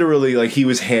was literally like he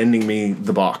was handing me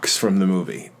the box from the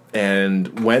movie.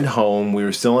 And went home. We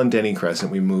were still on Denny Crescent.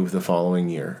 We moved the following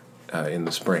year in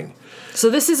the spring. So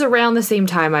this is around the same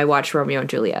time I watched Romeo and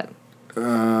Juliet.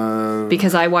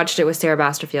 Because I watched it with Sarah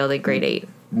Basterfield in grade 8.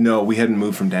 No, we hadn't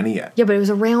moved from Denny yet. Yeah, but it was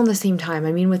around the same time.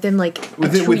 I mean, within like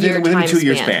Within time a 2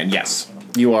 year span, yes.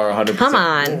 You are 100%. Come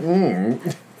on.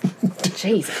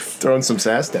 Jesus. Throwing some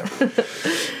sass down.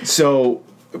 So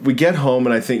we get home,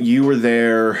 and I think you were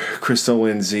there, Crystal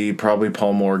Lindsay, probably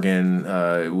Paul Morgan.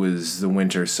 It was the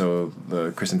winter, so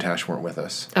Chris and Tash weren't with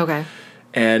us. Okay.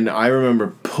 And I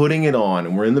remember putting it on,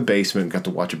 and we're in the basement, got to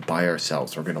watch it by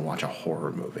ourselves. We're going to watch a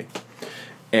horror movie.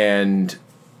 And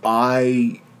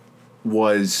I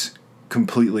was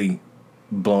completely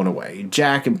blown away.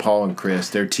 Jack and Paul and Chris,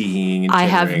 they're teeing and I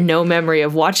have tittering. no memory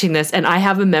of watching this, and I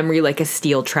have a memory like a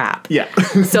steel trap. Yeah.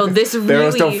 So this really...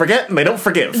 Pharaohs don't forget, and they don't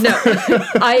forgive. No,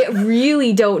 I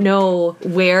really don't know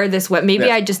where this went. Maybe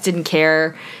Yeah. I just didn't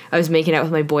care. I was making out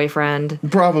with my boyfriend.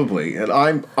 Probably. And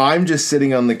I'm just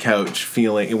sitting on the couch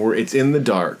feeling, it's in the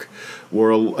dark.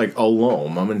 We're like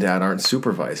alone. Mom and Dad aren't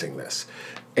supervising this.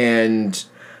 And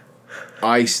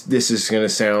this is going to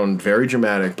sound very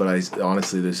dramatic, but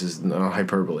honestly, this is not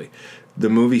hyperbole. The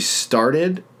movie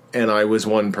started, and I was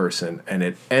one person, and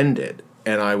it ended,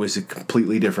 and I was a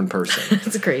completely different person.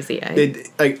 It's crazy.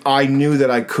 Eh? I knew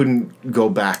that I couldn't go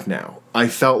back now. I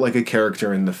felt like a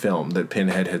character in the film that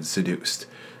Pinhead had seduced.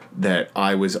 That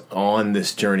I was on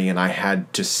this journey, and I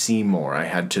had to see more. I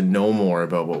had to know more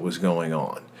about what was going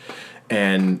on.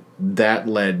 And that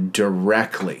led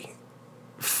directly,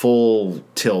 full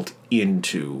tilt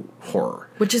into horror.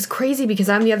 Which is crazy because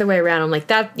I'm the other way around. I'm like,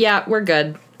 we're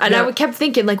good. And Yeah. I kept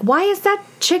thinking, like, why is that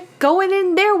chick going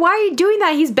in there? Why are you doing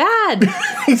that? He's bad.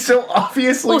 He's so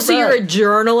obviously So you're a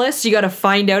journalist? You got to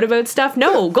find out about stuff?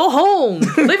 No, go home.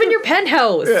 Live in your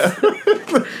penthouse.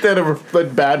 That a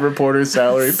bad reporter's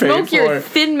salary Smoke paid your for.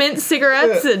 Thin Mint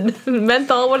cigarettes and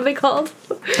menthol. What are they called?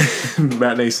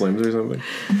 Matinee Slims or something.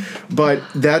 But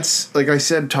that's, like I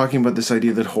said, talking about this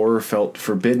idea that horror felt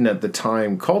forbidden at the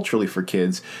time culturally for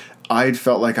kids, I'd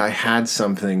felt like I had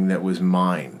something that was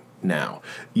mine now.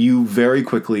 You very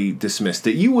quickly dismissed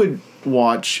it. You would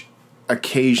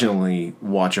occasionally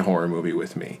watch a horror movie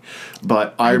with me.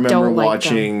 But I remember don't like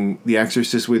watching The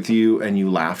Exorcist with you, and you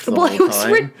laughed the Well, whole it was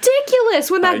time. ridiculous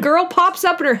when that girl pops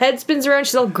up and her head spins around.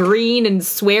 She's all green and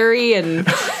sweary and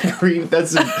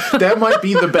That might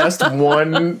be the best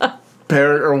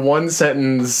one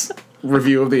sentence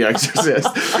review of The Exorcist.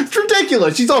 It's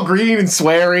ridiculous. She's all green and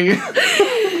sweary.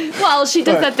 well, she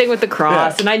does that thing with the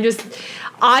cross, Yeah. and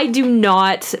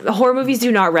horror movies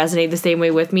do not resonate the same way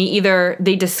with me. Either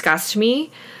they disgust me,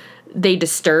 they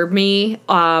disturb me,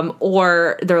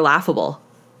 or they're laughable.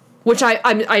 Which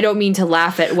I don't mean to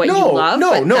laugh at what you love.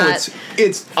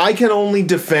 It's I can only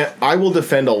defend. I will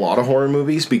defend a lot of horror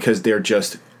movies because they're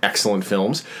just excellent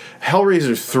films.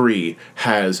 Hellraiser 3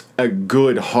 has a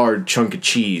good hard chunk of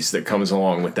cheese that comes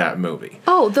along with that movie.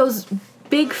 Oh, those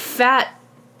big fat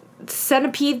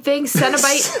centipede things,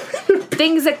 Cenobite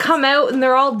things that come out and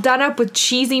they're all done up with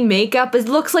cheesy makeup. It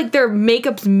looks like their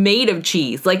makeup's made of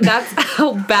cheese. Like, that's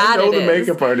how bad it is. I know the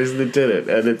makeup artist that did it,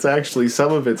 and it's actually,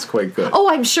 some of it's quite good. Oh,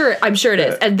 I'm sure it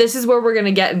is. And this is where we're going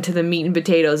to get into the meat and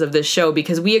potatoes of this show,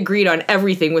 because we agreed on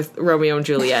everything with Romeo and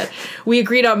Juliet. We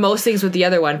agreed on most things with the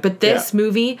other one, but this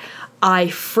movie, I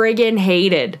friggin'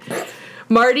 hated.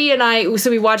 Marty and I, so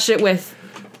we watched it with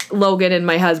Logan and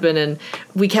my husband, and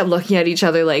we kept looking at each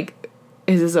other like,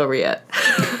 is this over yet?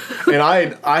 And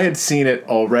I had seen it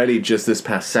already just this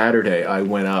past Saturday. I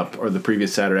went up, or the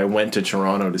previous Saturday, I went to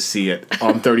Toronto to see it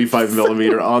on 35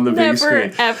 millimeter on the big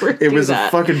screen. It was a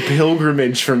fucking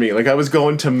pilgrimage for me. Like, I was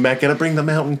going to Mecca to bring the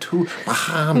mountain to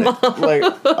Muhammad. Like,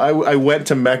 I went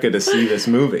to Mecca to see this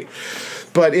movie.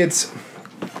 But it's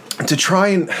to try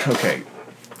and, okay,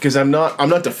 because I'm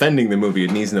not defending the movie.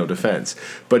 It needs no defense.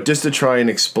 But just to try and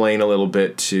explain a little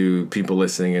bit to people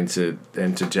listening and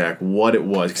to Jack what it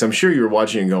was, because I'm sure you were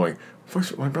watching and going,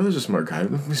 my brother's a smart guy.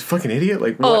 He's a fucking idiot.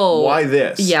 Like, what? Oh, why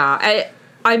this? Yeah,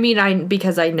 I mean,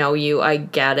 because I know you, I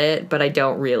get it, but I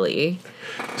don't really.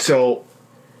 So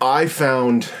I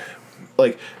found,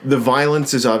 like, the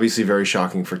violence is obviously very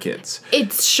shocking for kids.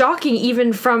 It's shocking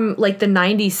even from, like, the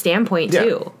 90s standpoint,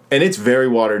 too. And it's very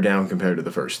watered down compared to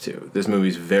the first two. This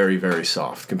movie's very, very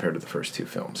soft compared to the first two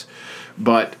films.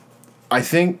 But I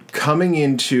think coming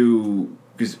into,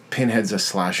 because Pinhead's a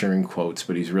slasher in quotes,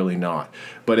 but he's really not.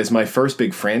 But as my first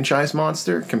big franchise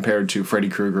monster compared to Freddy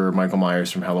Krueger or Michael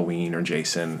Myers from Halloween or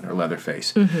Jason or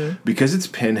Leatherface. Mm-hmm. Because it's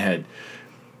Pinhead.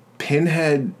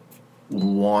 Pinhead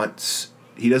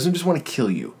he doesn't just want to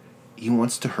kill you. He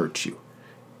wants to hurt you.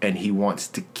 And he wants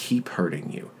to keep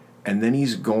hurting you. And then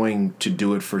he's going to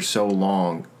do it for so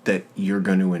long that you're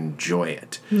going to enjoy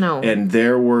it. No. And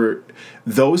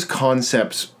those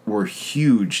concepts were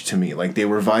huge to me. Like, they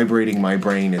were vibrating my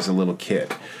brain as a little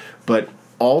kid. But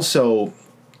also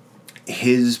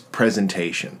his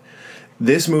presentation.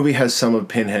 This movie has some of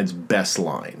Pinhead's best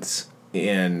lines.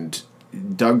 And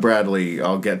Doug Bradley,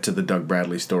 I'll get to the Doug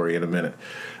Bradley story in a minute.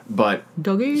 But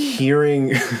Dougie?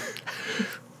 Hearing...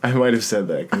 I might have said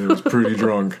that because I was pretty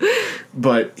drunk.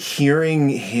 But hearing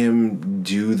him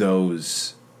do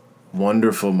those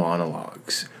wonderful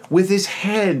monologues with his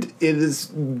head in this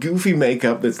goofy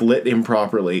makeup that's lit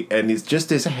improperly, and it's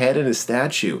just his head in a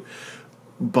statue.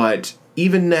 But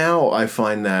even now, I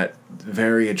find that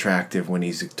very attractive when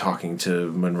he's talking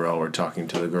to Monroe or talking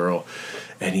to the girl.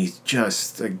 And he's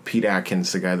just, like Pete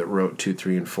Atkins, the guy that wrote 2,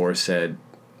 3, and 4, said,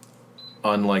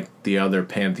 unlike the other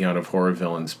pantheon of horror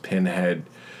villains, Pinhead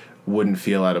wouldn't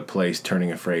feel out of place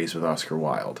turning a phrase with Oscar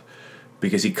Wilde,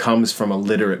 because he comes from a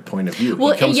literate point of view.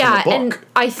 Well, he comes yeah, from a and book.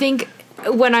 I think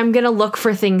when I'm gonna look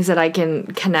for things that I can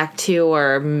connect to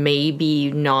or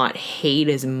maybe not hate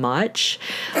as much,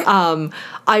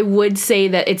 I would say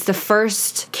that it's the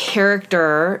first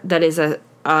character that is a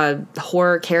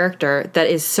horror character that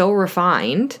is so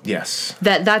refined. Yes.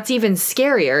 That's even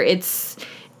scarier.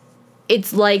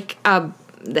 It's like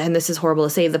and this is horrible to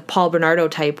say, the Paul Bernardo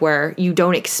type, where you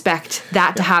don't expect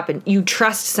that to happen. You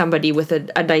trust somebody with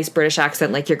a nice British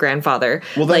accent like your grandfather.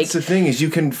 Well, that's the thing, is you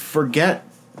can forget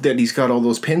that he's got all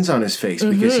those pins on his face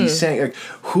because he's saying, like,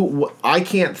 I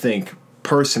can't think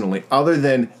personally, other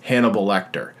than Hannibal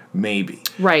Lecter, maybe.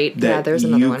 Right, that there's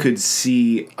another one. You could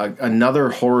see another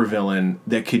horror villain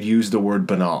that could use the word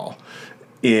banal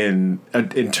in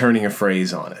turning a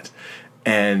phrase on it.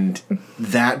 And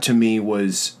that to me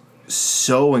was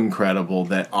so incredible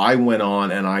that I went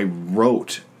on and I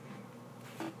wrote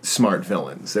smart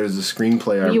villains. There's a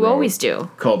screenplay I wrote. You always do.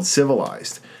 Called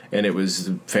Civilized. And it was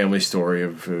a family story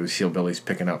of hillbillies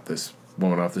picking up this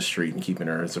woman off the street and keeping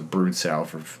her as a brood sow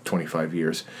for 25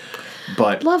 years.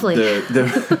 But lovely.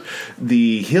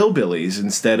 The hillbillies,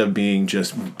 instead of being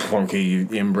just plunky,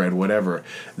 inbred, whatever,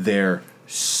 they're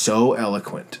so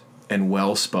eloquent and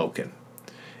well-spoken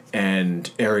and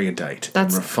erudite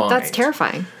and refined. That's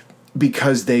terrifying.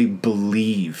 Because they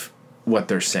believe what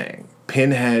they're saying.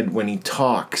 Pinhead, when he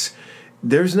talks,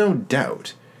 there's no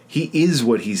doubt. He is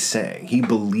what he's saying. He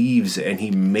believes it, and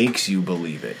he makes you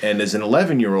believe it. And as an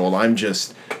 11-year-old,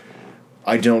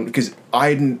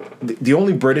 the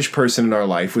only British person in our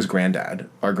life was Granddad,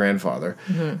 our grandfather,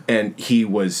 and he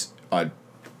was a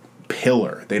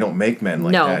pillar. They don't make men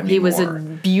like that anymore. No, he was a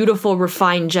beautiful,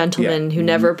 refined gentleman who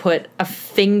never put a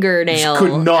fingernail.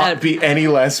 Could not be any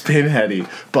less pinheady,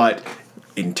 but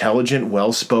intelligent,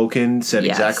 well-spoken, said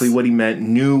exactly what he meant,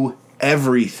 knew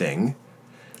everything.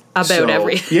 About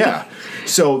everything. Yeah.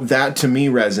 So that to me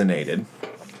resonated.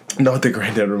 Not that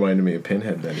Granddad reminded me of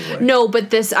Pinhead anyway. No, but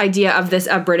this idea of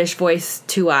a British voice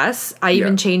to us, I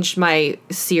even Yeah. changed my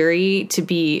Siri to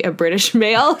be a British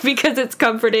male because it's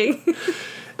comforting.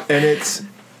 And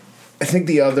I think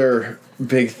the other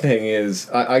big thing is,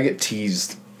 I get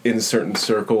teased in certain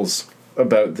circles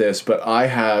about this, but I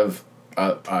have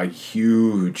a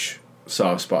huge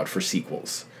soft spot for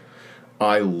sequels.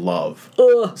 I love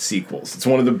sequels. It's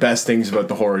one of the best things about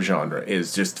the horror genre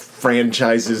is just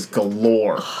franchises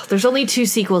galore. There's only 2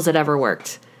 sequels that ever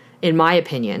worked, in my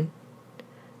opinion.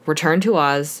 Return to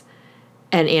Oz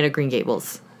and Anne of Green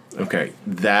Gables. Okay,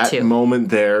 that 2. moment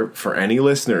there for any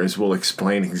listeners will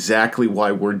explain exactly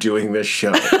why we're doing this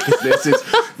show.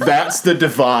 That's the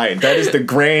divide. That is the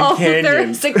Grand Canyon.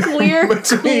 There's a clear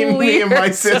between me and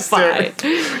my sister. divide.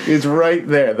 Is right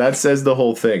there. That says the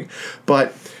whole thing.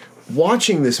 But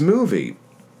watching this movie,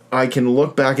 I can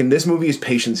look back, and this movie is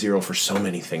patient zero for so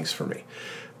many things for me.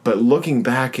 But looking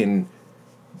back and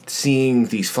seeing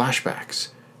these flashbacks,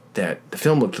 that the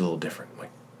film looked a little different.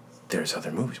 There's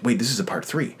other movies. Wait, this is a part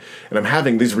 3. And I'm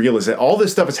having these realizations. All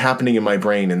this stuff is happening in my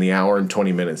brain in the hour and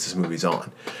 20 minutes this movie's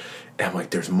on. And I'm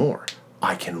like, there's more.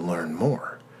 I can learn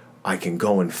more. I can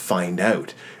go and find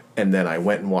out. And then I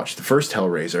went and watched the first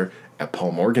Hellraiser at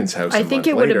Paul Morgan's house. I think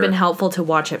it would have been helpful to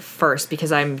watch it first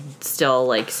because I'm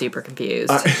still super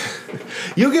confused.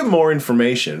 You'll get more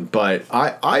information, but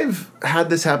I've had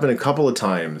this happen a couple of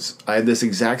times. I had this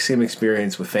exact same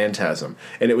experience with Phantasm,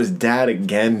 and it was Dad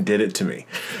again did it to me.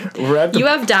 You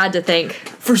have Dad to thank.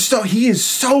 He is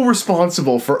so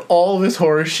responsible for all this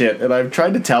horror shit, and I've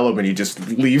tried to tell him, and he just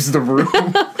leaves the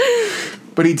room.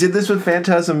 But he did this with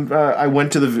Phantasm. I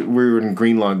went to we were in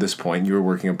Greenlaw at this point. You were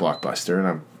working at Blockbuster, and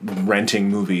I'm renting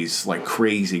movies like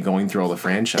crazy, going through all the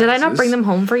franchises. Did I not bring them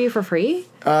home for you for free?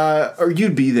 Or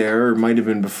you'd be there, or might have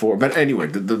been before. But anyway,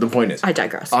 the point is... I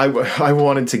digress. I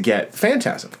wanted to get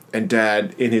Phantasm. And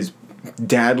Dad, in his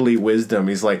dadly wisdom,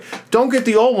 he's like, don't get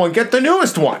the old one, get the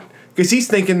newest one. Because he's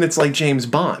thinking it's like James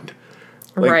Bond.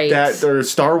 Right. That, or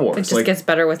Star Wars. It just gets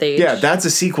better with age. Yeah, that's a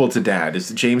sequel to Dad.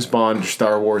 It's James Bond or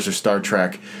Star Wars or Star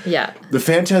Trek. Yeah. The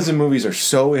Phantasm movies are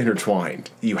so intertwined.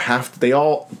 They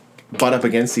all butt up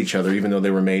against each other, even though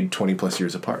they were made 20 plus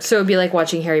years apart. So it would be like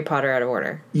watching Harry Potter out of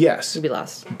order. Yes. You'd be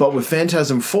lost. But with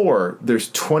Phantasm 4,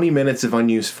 there's 20 minutes of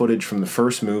unused footage from the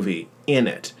first movie in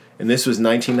it. And this was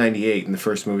 1998, and the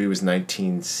first movie was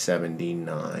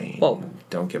 1979. Whoa.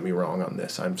 Don't get me wrong on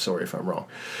this. I'm sorry if I'm wrong.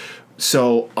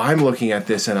 So I'm looking at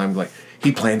this, and I'm like,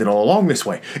 he planned it all along this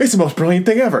way. It's the most brilliant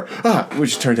thing ever.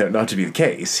 Which turned out not to be the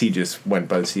case. He just went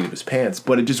by the seat of his pants.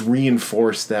 But it just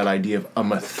reinforced that idea of a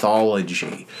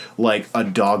mythology, like a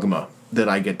dogma that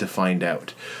I get to find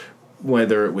out.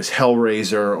 Whether it was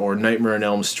Hellraiser or Nightmare on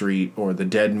Elm Street or the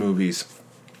Dead movies,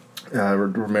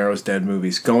 Romero's Dead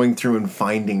movies, going through and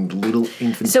finding little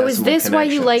infinitesimal So is this why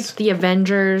you connections. like the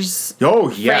Avengers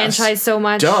yes. franchise so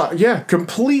much? Duh, yeah,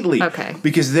 completely. Okay.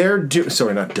 Because they're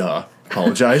sorry, not duh.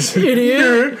 Apologize.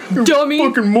 Idiot. You Dummy.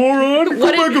 fucking moron.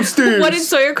 Go back upstairs. What did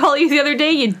Sawyer call you the other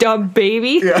day, you dumb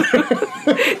baby? Yeah.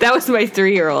 That was my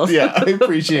 3-year-old. Yeah, I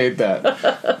appreciate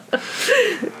that.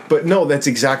 But no, that's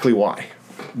exactly why.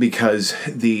 Because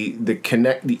the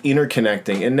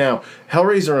interconnecting, and now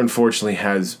Hellraiser unfortunately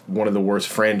has one of the worst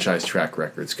franchise track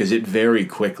records because it very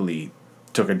quickly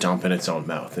took a dump in its own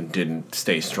mouth and didn't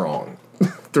stay strong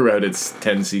throughout its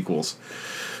 10 sequels.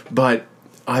 But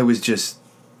I was just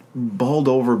bowled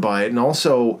over by it, and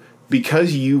also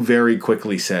because you very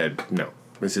quickly said, no,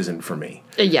 this isn't for me.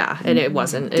 Yeah, and it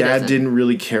wasn't. Dad didn't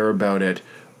really care about it,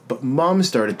 but Mom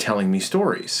started telling me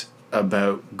stories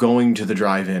about going to the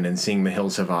drive-in and seeing The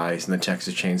Hills Have Eyes and the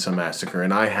Texas Chainsaw Massacre,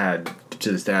 and I had,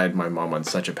 to this day, I had my mom on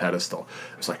such a pedestal.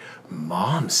 I was like,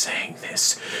 Mom's saying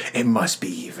this. It must be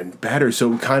even better.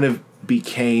 So it kind of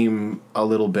became a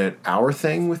little bit our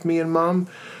thing with me and Mom,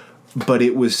 but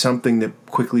it was something that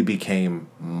quickly became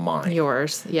mine.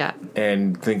 Yours, yeah.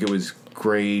 And I think it was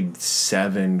grade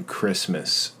 7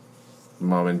 Christmas,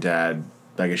 Mom and Dad,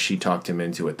 I guess she talked him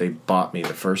into it. They bought me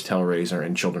the first Hellraiser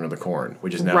and Children of the Corn,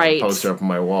 which is now a poster up on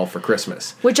my wall for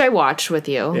Christmas. Which I watched with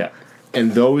you. Yeah.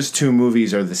 And those 2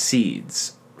 movies are the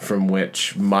seeds from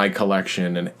which my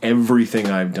collection and everything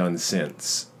I've done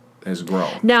since has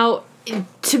grown. Now,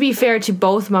 to be fair to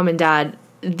both Mom and Dad,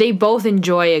 they both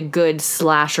enjoy a good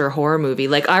slasher horror movie.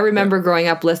 Like, I remember growing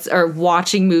up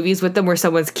watching movies with them where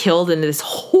someone's killed in this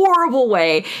horrible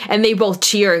way, and they both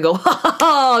cheer and go,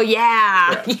 oh,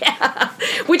 yeah.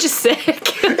 Which is sick.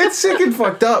 It's sick and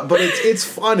fucked up, but it's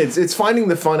fun. It's finding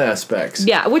the fun aspects.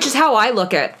 Yeah, which is how I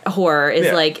look at horror,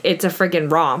 is like, it's a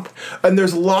friggin' romp. And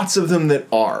there's lots of them that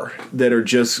are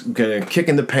just gonna kick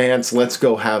in the pants, let's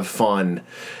go have fun.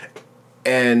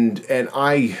 And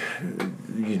I,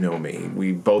 you know me,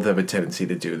 we both have a tendency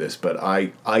to do this, but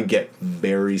I get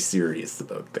very serious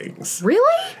about things.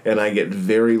 Really? And I get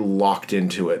very locked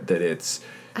into it that it's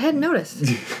I hadn't noticed.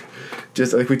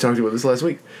 just like we talked about this last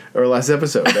week or last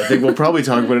episode. I think we'll probably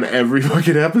talk about it in every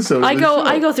fucking episode. I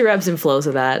go through ebbs and flows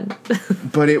of that.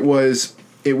 But it was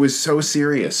so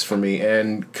serious for me,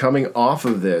 and coming off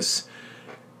of this,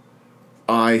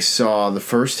 I saw the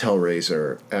first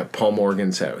Hellraiser at Paul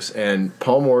Morgan's house. And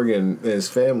Paul Morgan and his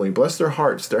family, bless their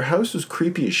hearts, their house was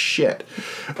creepy as shit.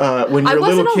 When you're I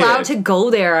wasn't a little allowed kid, to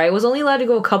go there. I was only allowed to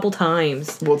go a couple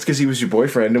times. well, it's because he was your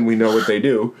boyfriend, and we know what they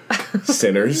do.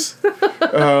 Sinners.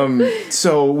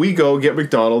 So we go get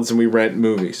McDonald's, and we rent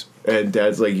movies. And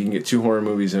Dad's like, you can get 2 horror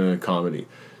movies and a comedy.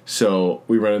 So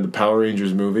we rented the Power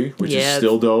Rangers movie, which is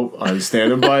still dope. I'm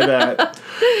standing by that.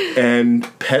 And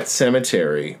Pet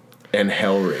Sematary. And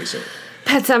Hellraiser.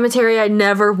 Pet Sematary, I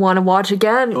never want to watch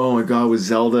again. Oh my god, with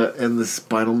Zelda and the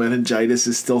spinal meningitis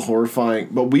is still horrifying.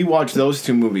 But we watched those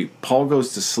 2 movies. Paul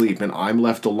goes to sleep, and I'm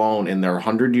left alone in their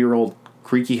 100-year-old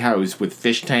creaky house with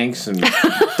fish tanks and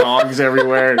dogs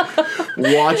everywhere,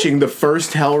 watching the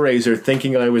first Hellraiser,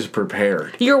 thinking I was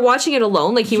prepared. You're watching it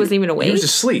alone? Like he wasn't even awake? He was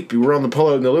asleep. We were on the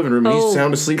pullout in the living room, and he's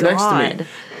sound asleep next to me.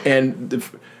 And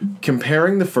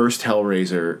comparing the first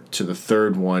Hellraiser to the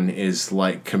third one is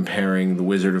like comparing The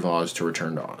Wizard of Oz to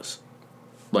Return to Oz.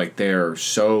 Like, they're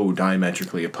so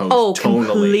diametrically opposed tonally.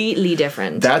 Completely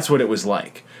different. That's what it was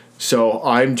like. So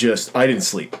I didn't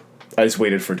sleep. I just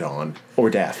waited for dawn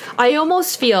or death. I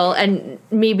almost feel, and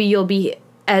maybe you'll be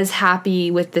as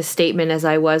happy with this statement as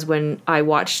I was when I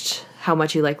watched How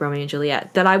Much You Like Romeo and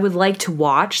Juliet, that I would like to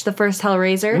watch the first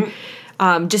Hellraiser.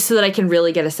 Just so that I can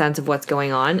really get a sense of what's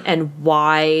going on and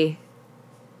why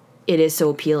it is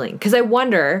so appealing. Because I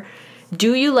wonder,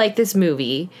 do you like this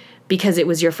movie because it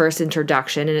was your first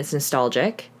introduction and it's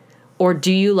nostalgic? Or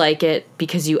do you like it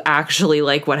because you actually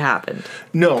like what happened?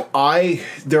 No,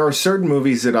 there are certain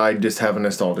movies that I just have a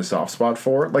nostalgic soft spot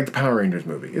for, like the Power Rangers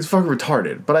movie. It's fucking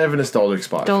retarded, but I have a nostalgic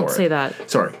spot for it. Don't say that.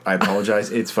 Sorry, I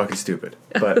apologize. It's fucking stupid,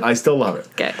 but I still love it.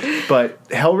 Okay. But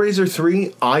Hellraiser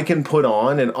 3, I can put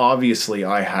on, and obviously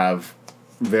I have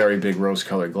very big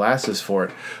rose-colored glasses for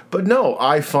it. But no,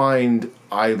 I find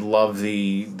I love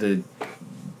the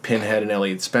Pinhead and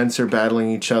Elliot Spencer battling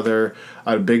each other.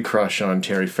 I had a big crush on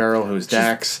Terry Farrell, who's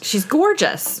Dax. She's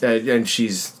gorgeous. And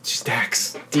she's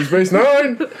Dax. Deep Space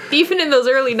Nine! Even in those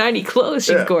early 90 clothes,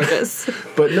 she's gorgeous.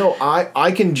 But no,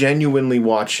 I can genuinely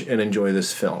watch and enjoy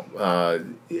this film.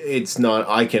 It's not,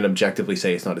 I can objectively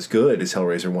say it's not as good as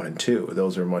Hellraiser 1 and 2.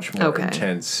 Those are much more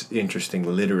intense, interesting,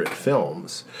 literate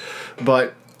films.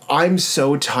 But I'm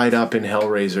so tied up in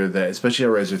Hellraiser, that, especially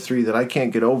Hellraiser 3, that I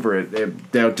can't get over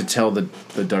it. Down to tell the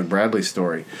Doug Bradley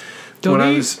story. When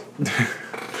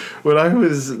I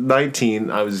was 19,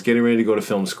 I was getting ready to go to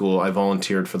film school. I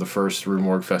volunteered for the first Rue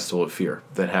Morgue Festival of Fear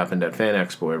that happened at Fan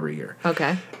Expo every year.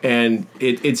 Okay. And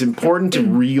it's important to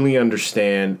really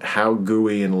understand how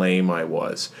gooey and lame I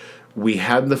was. We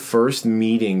had the first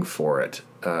meeting for it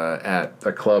at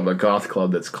a goth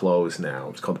club that's closed now.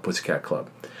 It's called the Pussycat Club.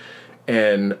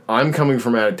 And I'm coming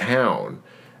from out of town.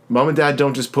 Mom and Dad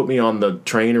don't just put me on the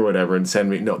train or whatever and send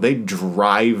me. No, they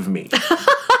drive me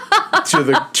to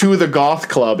the goth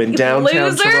club in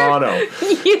downtown Toronto.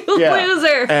 You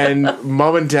loser. And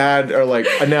Mom and Dad are like,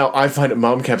 now I find it.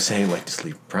 Mom kept saying, like, just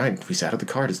leave Brian. We sat at the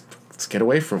car. Let's get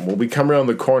away from him. Well, we come around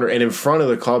the corner, and in front of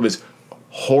the club is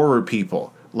horror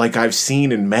people, like I've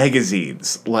seen in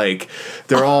magazines. Like,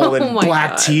 they're all in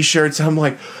black T-shirts. I'm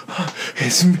like, oh,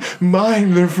 it's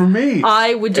mine. They're for me.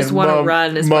 I would just want to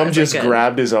run as Mom just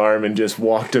grabbed his arm and just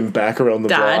walked him back around the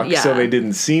block so they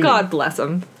didn't see me. God bless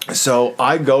him. So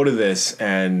I go to this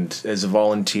and as a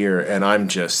volunteer, and I'm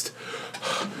just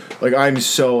like, I'm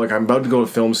about to go to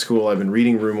film school. I've been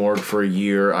reading Rue Morgue for a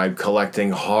year. I'm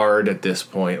collecting hard at this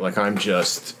point. Like, I'm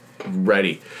just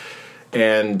ready.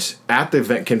 And at the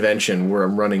event convention where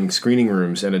I'm running screening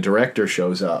rooms, and a director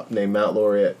shows up named Matt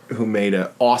Laureate, who made an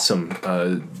awesome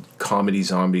comedy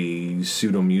zombie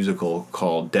pseudo musical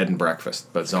called Dead and Breakfast,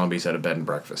 about zombies at a bed and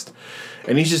breakfast.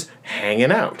 And he's just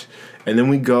hanging out. And then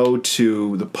we go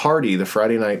to the party, the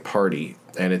Friday night party,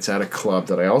 and it's at a club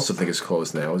that I also think is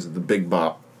closed now. It's the Big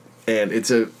Bop. And it's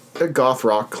a goth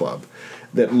rock club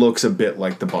that looks a bit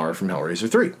like the bar from Hellraiser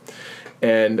 3.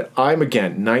 And I'm,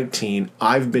 again, 19.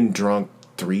 I've been drunk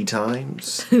 3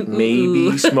 times,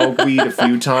 maybe smoked weed a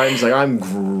few times. Like, I'm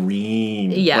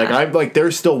green. Yeah. Like, I'm like,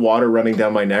 there's still water running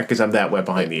down my neck because I'm that wet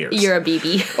behind the ears. You're a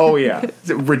BB. Oh yeah,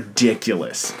 it's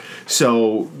ridiculous.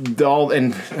 So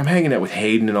and I'm hanging out with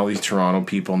Hayden and all these Toronto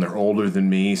people, and they're older than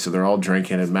me, so they're all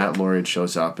drinking. And Matt Laureate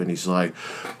shows up, and he's like,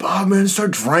 "Bob, man,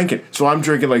 start drinking." So I'm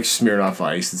drinking like Smirnoff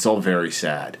Ice. It's all very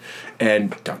sad.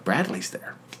 And Doug Bradley's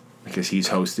there because he's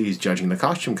judging the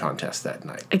costume contest that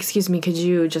night. Excuse me, could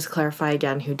you just clarify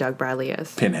again who Doug Bradley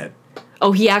is? Pinhead.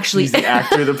 Oh, he actually... He's the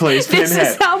actor that plays Pinhead.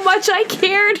 This is how much I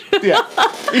cared. Yeah,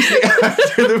 he's the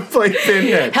actor that plays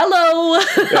Pinhead. Hello.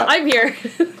 Yeah. I'm here.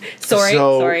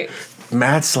 Sorry.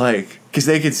 Matt's like, because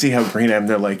they could see how green I am.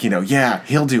 They're like, yeah,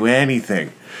 he'll do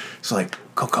anything. It's like,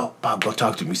 go, Bob, go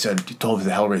talk to him. He said, you told me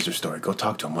the Hellraiser story. Go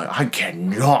talk to him. I'm like, I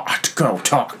cannot go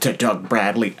talk to Doug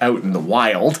Bradley out in the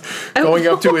wild. Going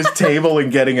up to his table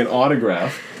and getting an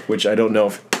autograph, which I don't know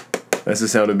if that's the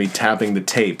sound of me tapping the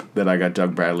tape that I got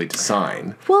Doug Bradley to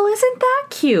sign. Well, isn't that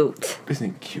cute?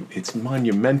 Isn't it cute? It's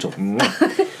monumental.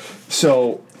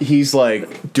 So he's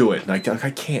like, do it. And I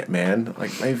can't, man.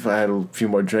 Like, I've had a few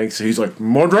more drinks. So he's like,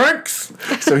 more drinks?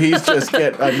 So he's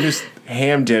I'm just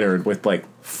ham dinnered with like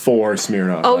 4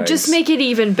 Smirnoff Ice. Just make it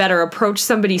even better. Approach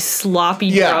somebody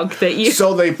sloppy drunk that you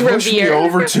So they push me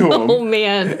over to him. Oh,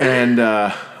 man. And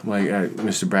I'm like,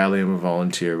 Mr. Bradley, I'm a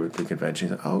volunteer with the convention.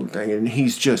 He's like, oh, dang it. And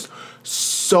he's just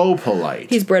so polite.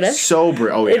 He's British? So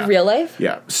British. Oh, yeah. In real life?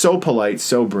 Yeah. So polite,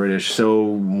 so British, so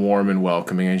warm and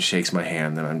welcoming, and shakes my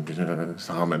hand, and I'm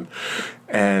humming.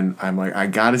 And I'm like, I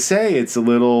gotta say, it's a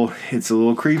little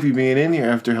creepy being in here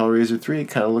after Hellraiser 3. It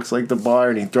kind of looks like the bar,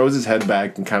 and he throws his head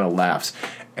back and kind of laughs.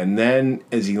 And then,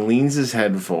 as he leans his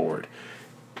head forward,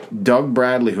 Doug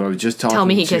Bradley, who I was just talking to... Tell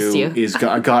me he kissed you.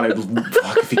 God,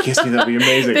 fuck, if he kissed me, that'd be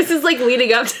amazing. This is like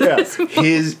leading up to this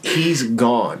moment. He's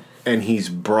gone, and he's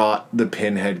brought the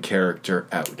Pinhead character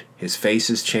out. His face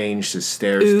has changed, his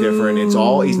stare's different. It's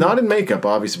all... He's not in makeup,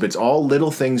 obviously, but it's all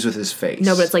little things with his face.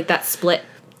 No, but it's like that split.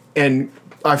 And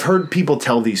I've heard people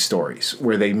tell these stories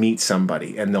where they meet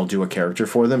somebody, and they'll do a character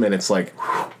for them, and it's like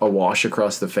a wash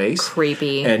across the face.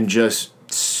 Creepy. And just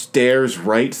stares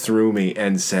right through me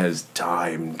and says,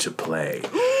 time to play.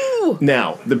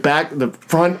 Now, the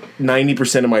front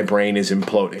 90% of my brain is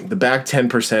imploding. The back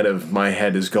 10% of my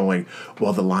head is going,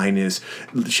 well, the line is,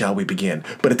 shall we begin?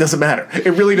 But it doesn't matter.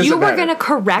 It really doesn't matter. You were going to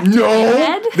correct your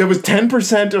head? There was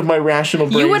 10% of my rational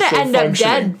brain. You would have ended up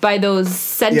functioning. dead by those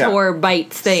centaur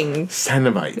bites things.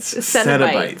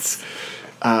 Cenobites.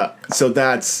 So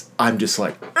I'm just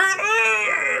like...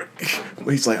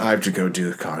 He's like, I have to go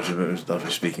do the costume stuff. I'm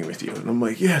speaking with you. And I'm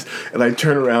like, yes. And I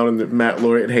turn around and Matt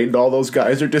Laureate and Hayden, all those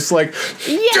guys are just like,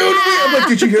 yeah! Dude, I'm like,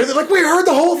 did you hear that? Like, we heard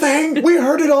the whole thing. We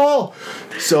heard it all.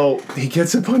 So he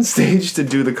gets up on stage to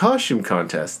do the costume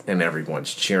contest, and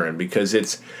everyone's cheering because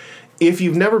if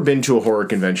you've never been to a horror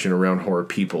convention around horror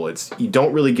people, you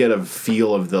don't really get a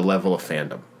feel of the level of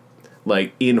fandom.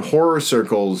 Like, in horror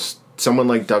circles, someone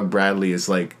like Doug Bradley is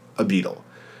like a Beatle.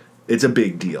 It's a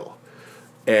big deal.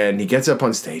 And he gets up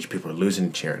on stage, people are losing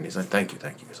and cheering. He's like, thank you.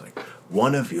 He's like,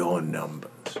 one of your numbers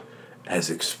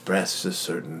has expressed a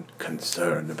certain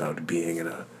concern about being in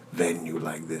a venue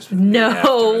like this. No after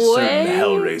a certain way.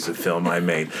 Hellraiser film I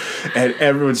made. And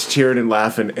everyone's cheering and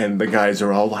laughing, and the guys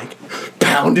are all like,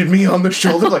 pounded me on the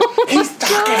shoulder, like, he's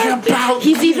talking about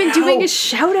He's even you. doing a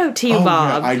shout out to you,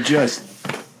 Bob. Yeah, I just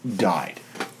died.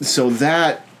 So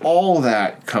all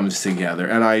that comes together,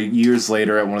 and years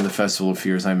later at one of the Festival of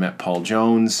Fears, I met Paul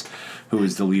Jones, who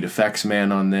is the lead effects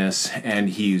man on this, and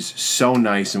he's so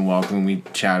nice and welcoming. We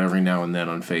chat every now and then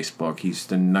on Facebook. He's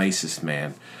the nicest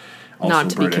man. Also Not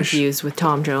to British. be confused with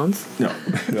Tom Jones.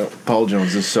 No, Paul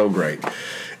Jones is so great,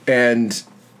 and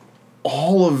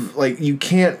all of you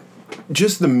can't.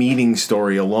 Just the meeting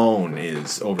story alone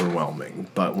is overwhelming.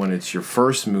 But when it's your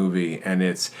first movie and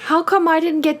it's... How come I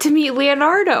didn't get to meet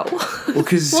Leonardo? Well,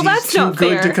 because Well, he's that's too not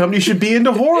good fair. to come. You should be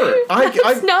into horror.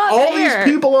 That's not all fair.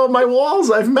 these people on my walls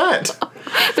I've met.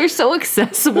 They're so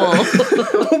accessible.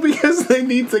 Well, because they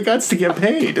need the guts to get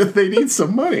paid. They need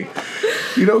some money.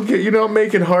 You're not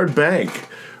making hard bank.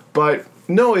 But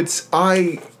no, as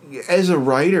a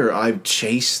writer, I've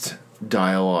chased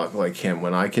dialogue like him.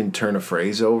 When I can turn a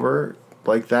phrase over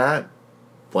like that,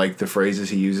 like the phrases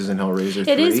he uses in Hellraiser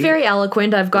 3. It is very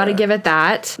eloquent. I've got to give it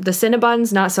that. The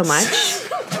Cinnabons, not so much.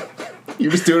 You're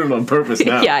just doing it on purpose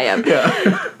now. Yeah, I am.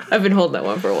 Yeah. I've been holding that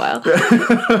one for a while.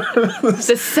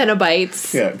 The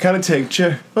Cenobites. Yeah, kind of take,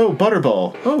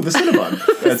 Butterball. Oh, the Cinnabon.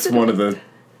 That's one of the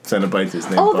Cenobite is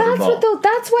named Oh, Butterball.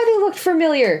 that's why they looked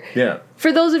familiar. Yeah.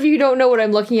 For those of you who don't know what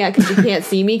I'm looking at because you can't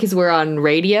see me because we're on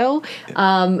radio,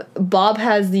 Bob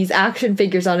has these action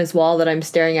figures on his wall that I'm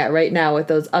staring at right now with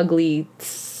those ugly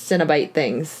Cenobite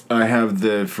things. I have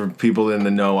for people in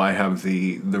the know, I have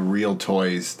the real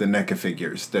toys, the NECA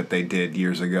figures that they did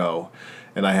years ago.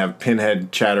 And I have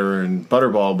Pinhead, Chatterer, and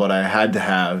Butterball, but I had to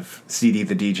have CD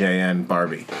the DJ and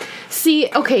Barbie. See,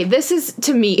 okay, this is,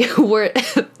 to me, where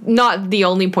not the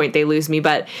only point they lose me,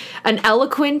 but an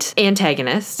eloquent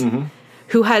antagonist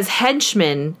who has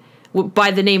henchmen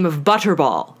by the name of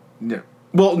Butterball. Yeah.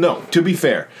 Well, no, to be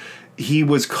fair, he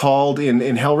was called in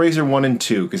Hellraiser 1 and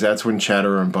 2, because that's when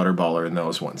Chatterer and Butterball are in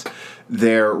those ones.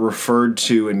 They're referred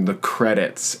to in the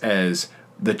credits as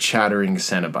the Chattering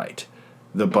Cenobite.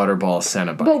 The Butterball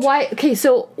Cenobite. But why? Okay,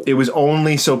 so it was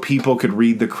only so people could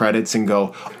read the credits and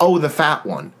go, oh, the fat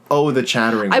one. Oh, the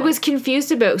chattering one. I was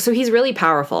confused about, so he's really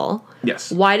powerful.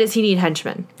 Yes. Why does he need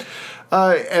henchmen?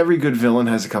 Every good villain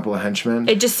has a couple of henchmen.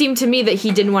 It just seemed to me that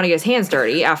he didn't want to get his hands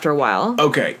dirty after a while.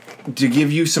 Okay, to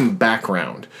give you some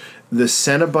background, the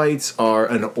Cenobites are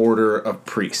an order of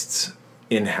priests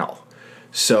in hell.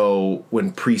 So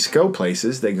when priests go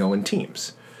places, they go in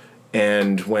teams.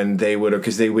 And when they would,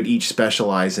 because they would each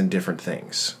specialize in different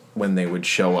things when they would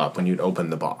show up, when you'd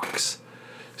open the box.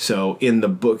 So in the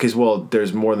book, because, well,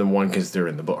 there's more than one because they're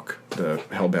in the book, the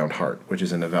Hellbound Heart, which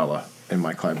is a novella in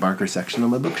my Clive Barker section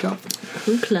on my bookshelf.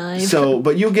 Who, Clive? So,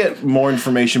 but you'll get more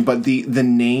information, but the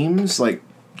names, like,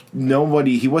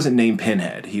 nobody, he wasn't named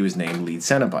Pinhead, he was named Lead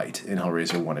Cenobite in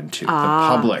Hellraiser 1 and 2. The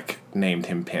public named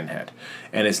him Pinhead.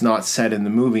 And it's not set in the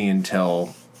movie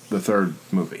until the third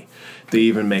movie. They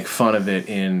even make fun of it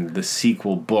in the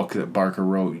sequel book that Barker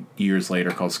wrote years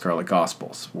later called Scarlet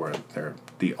Gospels, where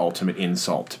the ultimate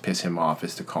insult to piss him off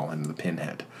is to call him the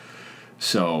Pinhead.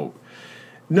 So,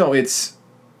 no, it's...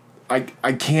 I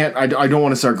don't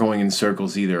want to start going in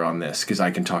circles either on this, because I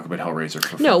can talk about Hellraiser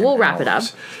for No, we'll hours. wrap it up.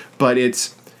 But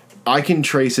I can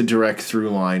trace a direct through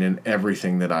line in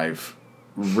everything that I've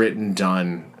written,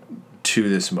 done to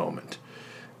this moment.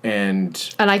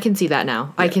 And I can see that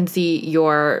now. Yeah. I can see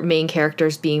your main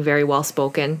characters being very well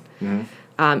spoken.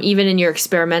 Mm-hmm. Even in your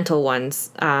experimental ones,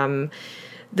 the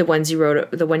one you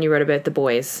wrote about the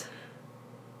boys,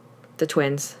 the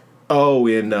twins. Oh,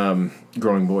 in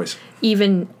Growing Boys.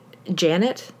 Even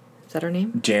Janet, is that her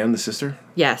name? Jan, the sister?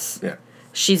 Yes. Yeah.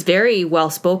 She's very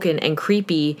well spoken and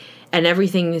creepy, and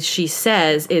everything she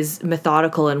says is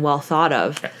methodical and well thought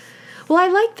of. Yeah. Well, I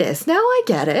like this. Now I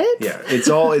get it. Yeah, it's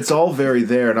all very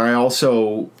there. And I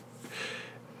also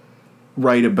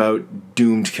write about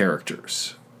doomed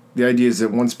characters. The idea is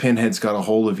that once Pinhead's got a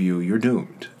hold of you, you're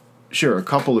doomed. Sure, a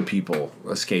couple of people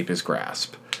escape his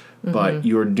grasp. Mm-hmm. But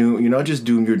you're doomed. You're not just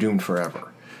doomed, you're doomed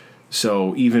forever.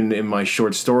 So even in my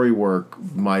short story work,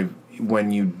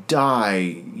 when you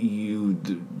die,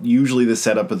 usually the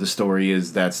setup of the story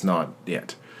is that's not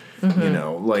it. Mm-hmm. You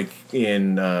know, like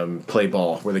in Play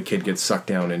Ball, where the kid gets sucked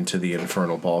down into the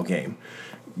infernal ball game.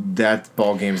 That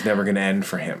ball game's never going to end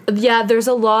for him. Yeah, there's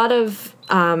a lot of...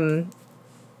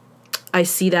 I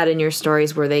see that in your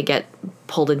stories where they get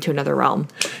pulled into another realm.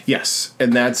 Yes,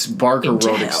 and that's... Barker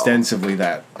wrote extensively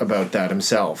about that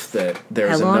himself, that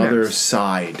there's another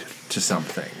side to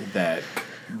something that...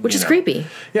 Which is creepy.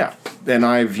 Yeah, and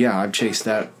I've chased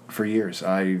that for years.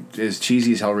 As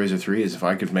cheesy as Hellraiser 3 is, if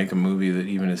I could make a movie that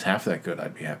even is half that good,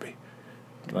 I'd be happy.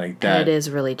 Like that. It is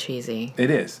really cheesy.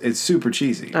 It is. It's super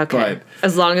cheesy. Okay. But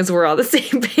as long as we're on the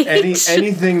same page.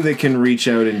 Anything that can reach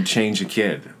out and change a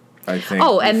kid, I think.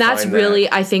 Oh, and that's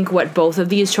really, I think, what both of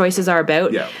these choices are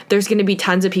about. Yeah. There's going to be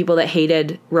tons of people that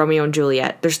hated Romeo and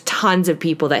Juliet. There's tons of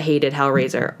people that hated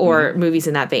Hellraiser or movies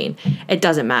in that vein. It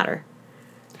doesn't matter.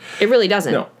 It really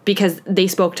doesn't. No. Because they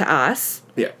spoke to us.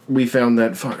 Yeah. We found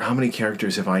that, how many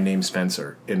characters have I named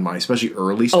Spencer in my, especially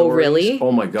early stories? Oh, really?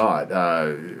 Oh, my God.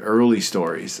 Early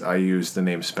stories, I use the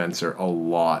name Spencer a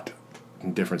lot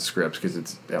in different scripts because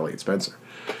it's Elliot Spencer.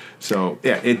 So,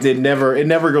 yeah, it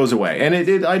never goes away.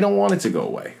 And I don't want it to go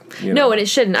away. You know? No, and it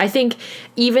shouldn't. I think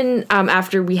even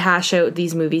after we hash out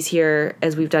these movies here,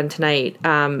 as we've done tonight,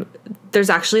 there's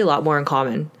actually a lot more in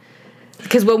common.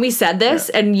 Because when we said this,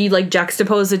 and you, like,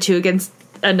 juxtaposed the two against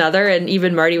another, and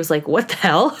even Marty was like, what the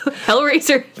hell?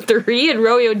 Hellraiser 3 and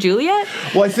Romeo and Juliet?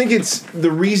 Well, I think it's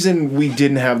the reason we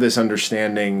didn't have this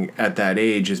understanding at that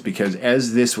age is because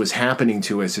as this was happening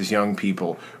to us as young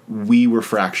people, we were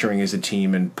fracturing as a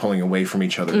team and pulling away from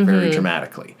each other very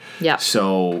dramatically. Yeah.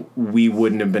 So we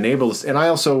wouldn't have been able to, and I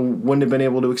also wouldn't have been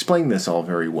able to explain this all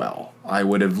very well. I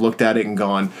would have looked at it and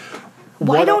gone,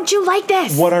 Why don't you like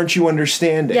this? What aren't you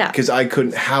understanding? Yeah. Because I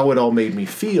couldn't, how it all made me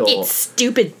feel. It's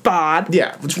stupid, Bob.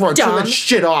 Yeah, what's wrong? Turn Dumb. that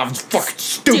shit off. It's fucking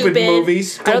stupid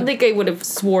movies. I don't think I would have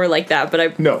swore like that, but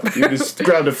I... No, you just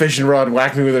grabbed a fishing rod,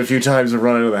 whacked me with it a few times, and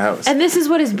run out of the house. And this is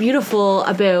what is beautiful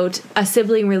about a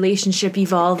sibling relationship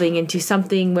evolving into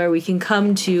something where we can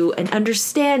come to an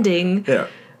understanding Yeah.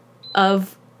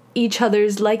 of each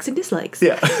other's likes and dislikes.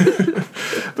 Yeah.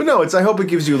 But no, I hope it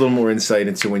gives you a little more insight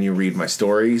into when you read my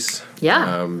stories.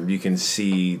 Yeah. You can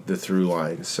see the through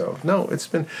line. So no,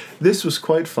 this was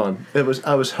quite fun.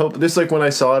 I was hoping, just like when I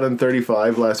saw it on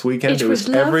 35 last weekend, It it was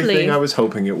was lovely. everything I was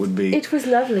hoping it would be. It was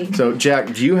lovely. So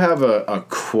Jack, do you have a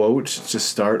quote to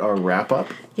start our wrap up?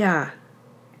 Yeah.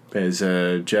 As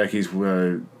Jackie's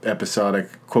episodic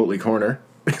Quotely Corner,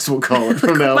 as we'll call it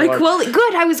from now My on. quote,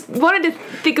 good. I wanted to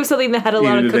think of something that had a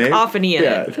lot of Needed a name? cacophony in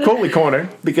Yeah, it. Quotely Corner,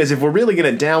 because if we're really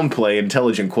going to downplay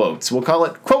intelligent quotes, we'll call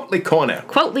it Quotely Corner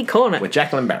Quotely Corner. with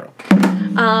Jacqueline Barrow.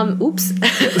 Oops.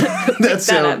 That's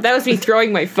that was me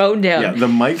throwing my phone down. yeah, the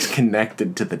mic's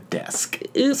connected to the desk.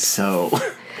 Oops. So,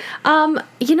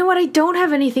 You know what? I don't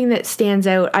have anything that stands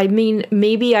out. I mean,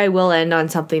 maybe I will end on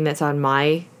something that's on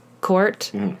my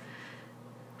court.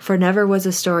 For never was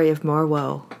a story of more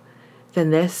woe than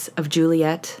this of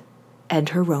Juliet and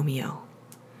her Romeo.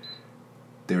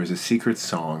 there is a secret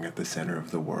song at the center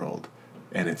of the world,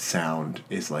 and its sound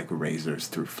is like razors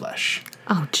through flesh.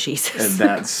 Oh, Jesus. And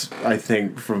that's, I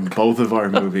think, from both of our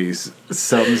movies,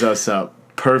 sums us up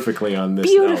perfectly on this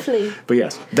Beautifully. note. But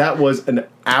yes, that was an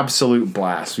absolute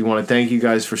blast. We want to thank you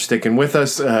guys for sticking with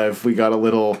us. If we got a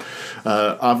little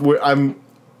off,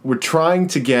 we're trying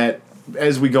to get,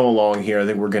 as we go along here, I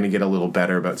think we're going to get a little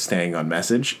better about staying on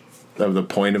message of the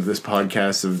point of this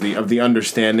podcast, of the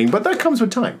understanding, but that comes with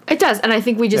time. It does, and I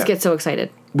think we just Yeah. get so excited.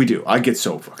 We do. I get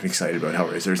so fucking excited about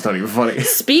Hellraiser. It's not even funny.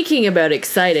 Speaking about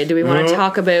excited, do we want to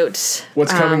talk about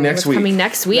What's coming next week? Coming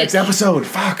next week. Next episode.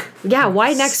 Fuck. Yeah,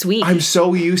 why next week? I'm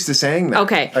so used to saying that.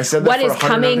 Okay. I said that What for is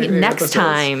coming 198 next episodes.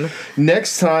 time?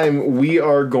 Next time, we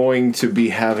are going to be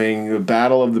having the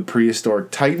Battle of the Prehistoric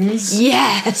Titans.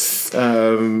 Yes.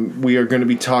 We are going to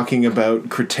be talking about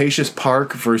Cretaceous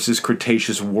Park versus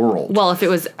Cretaceous World. Well, if it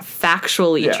was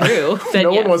factually Yeah. true, then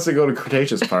no yes. one wants to go to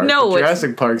Cretaceous Park. No, but it's-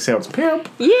 Jurassic Park sounds pimp.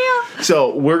 Yeah.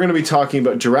 So we're going to be talking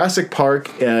about Jurassic Park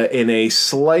in a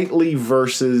slightly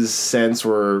versus sense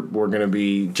where we're going to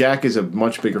be... Jack is a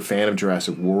much bigger fan of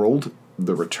Jurassic World,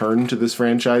 the return to this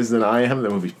franchise, than I am.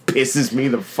 That movie pisses me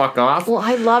the fuck off. Well,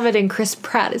 I love it, and Chris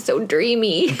Pratt is so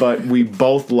dreamy. But we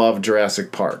both love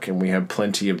Jurassic Park, and we have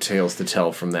plenty of tales to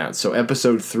tell from that. So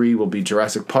episode 3 will be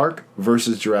Jurassic Park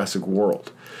versus Jurassic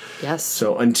World. Yes.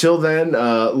 So until then,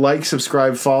 like,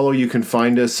 subscribe, follow. You can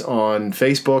find us on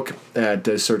Facebook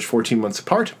at search 14 Months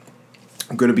Apart.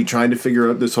 I'm going to be trying to figure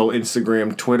out this whole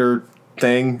Instagram, Twitter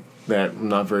thing that I'm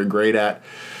not very great at.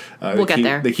 We'll get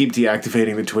there. They keep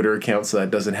deactivating the Twitter account, so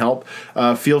that doesn't help.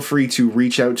 Feel free to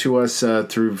reach out to us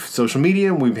through social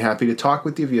media, and we'd be happy to talk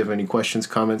with you if you have any questions,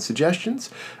 comments, suggestions.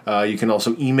 You can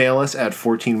also email us at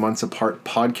 14 Months Apart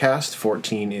Podcast.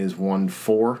 14 is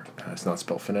 1-4. It's not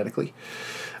spelled phonetically.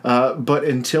 But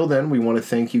until then, we want to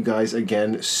thank you guys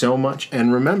again so much.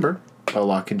 And remember, a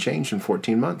lot can change in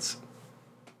 14 months.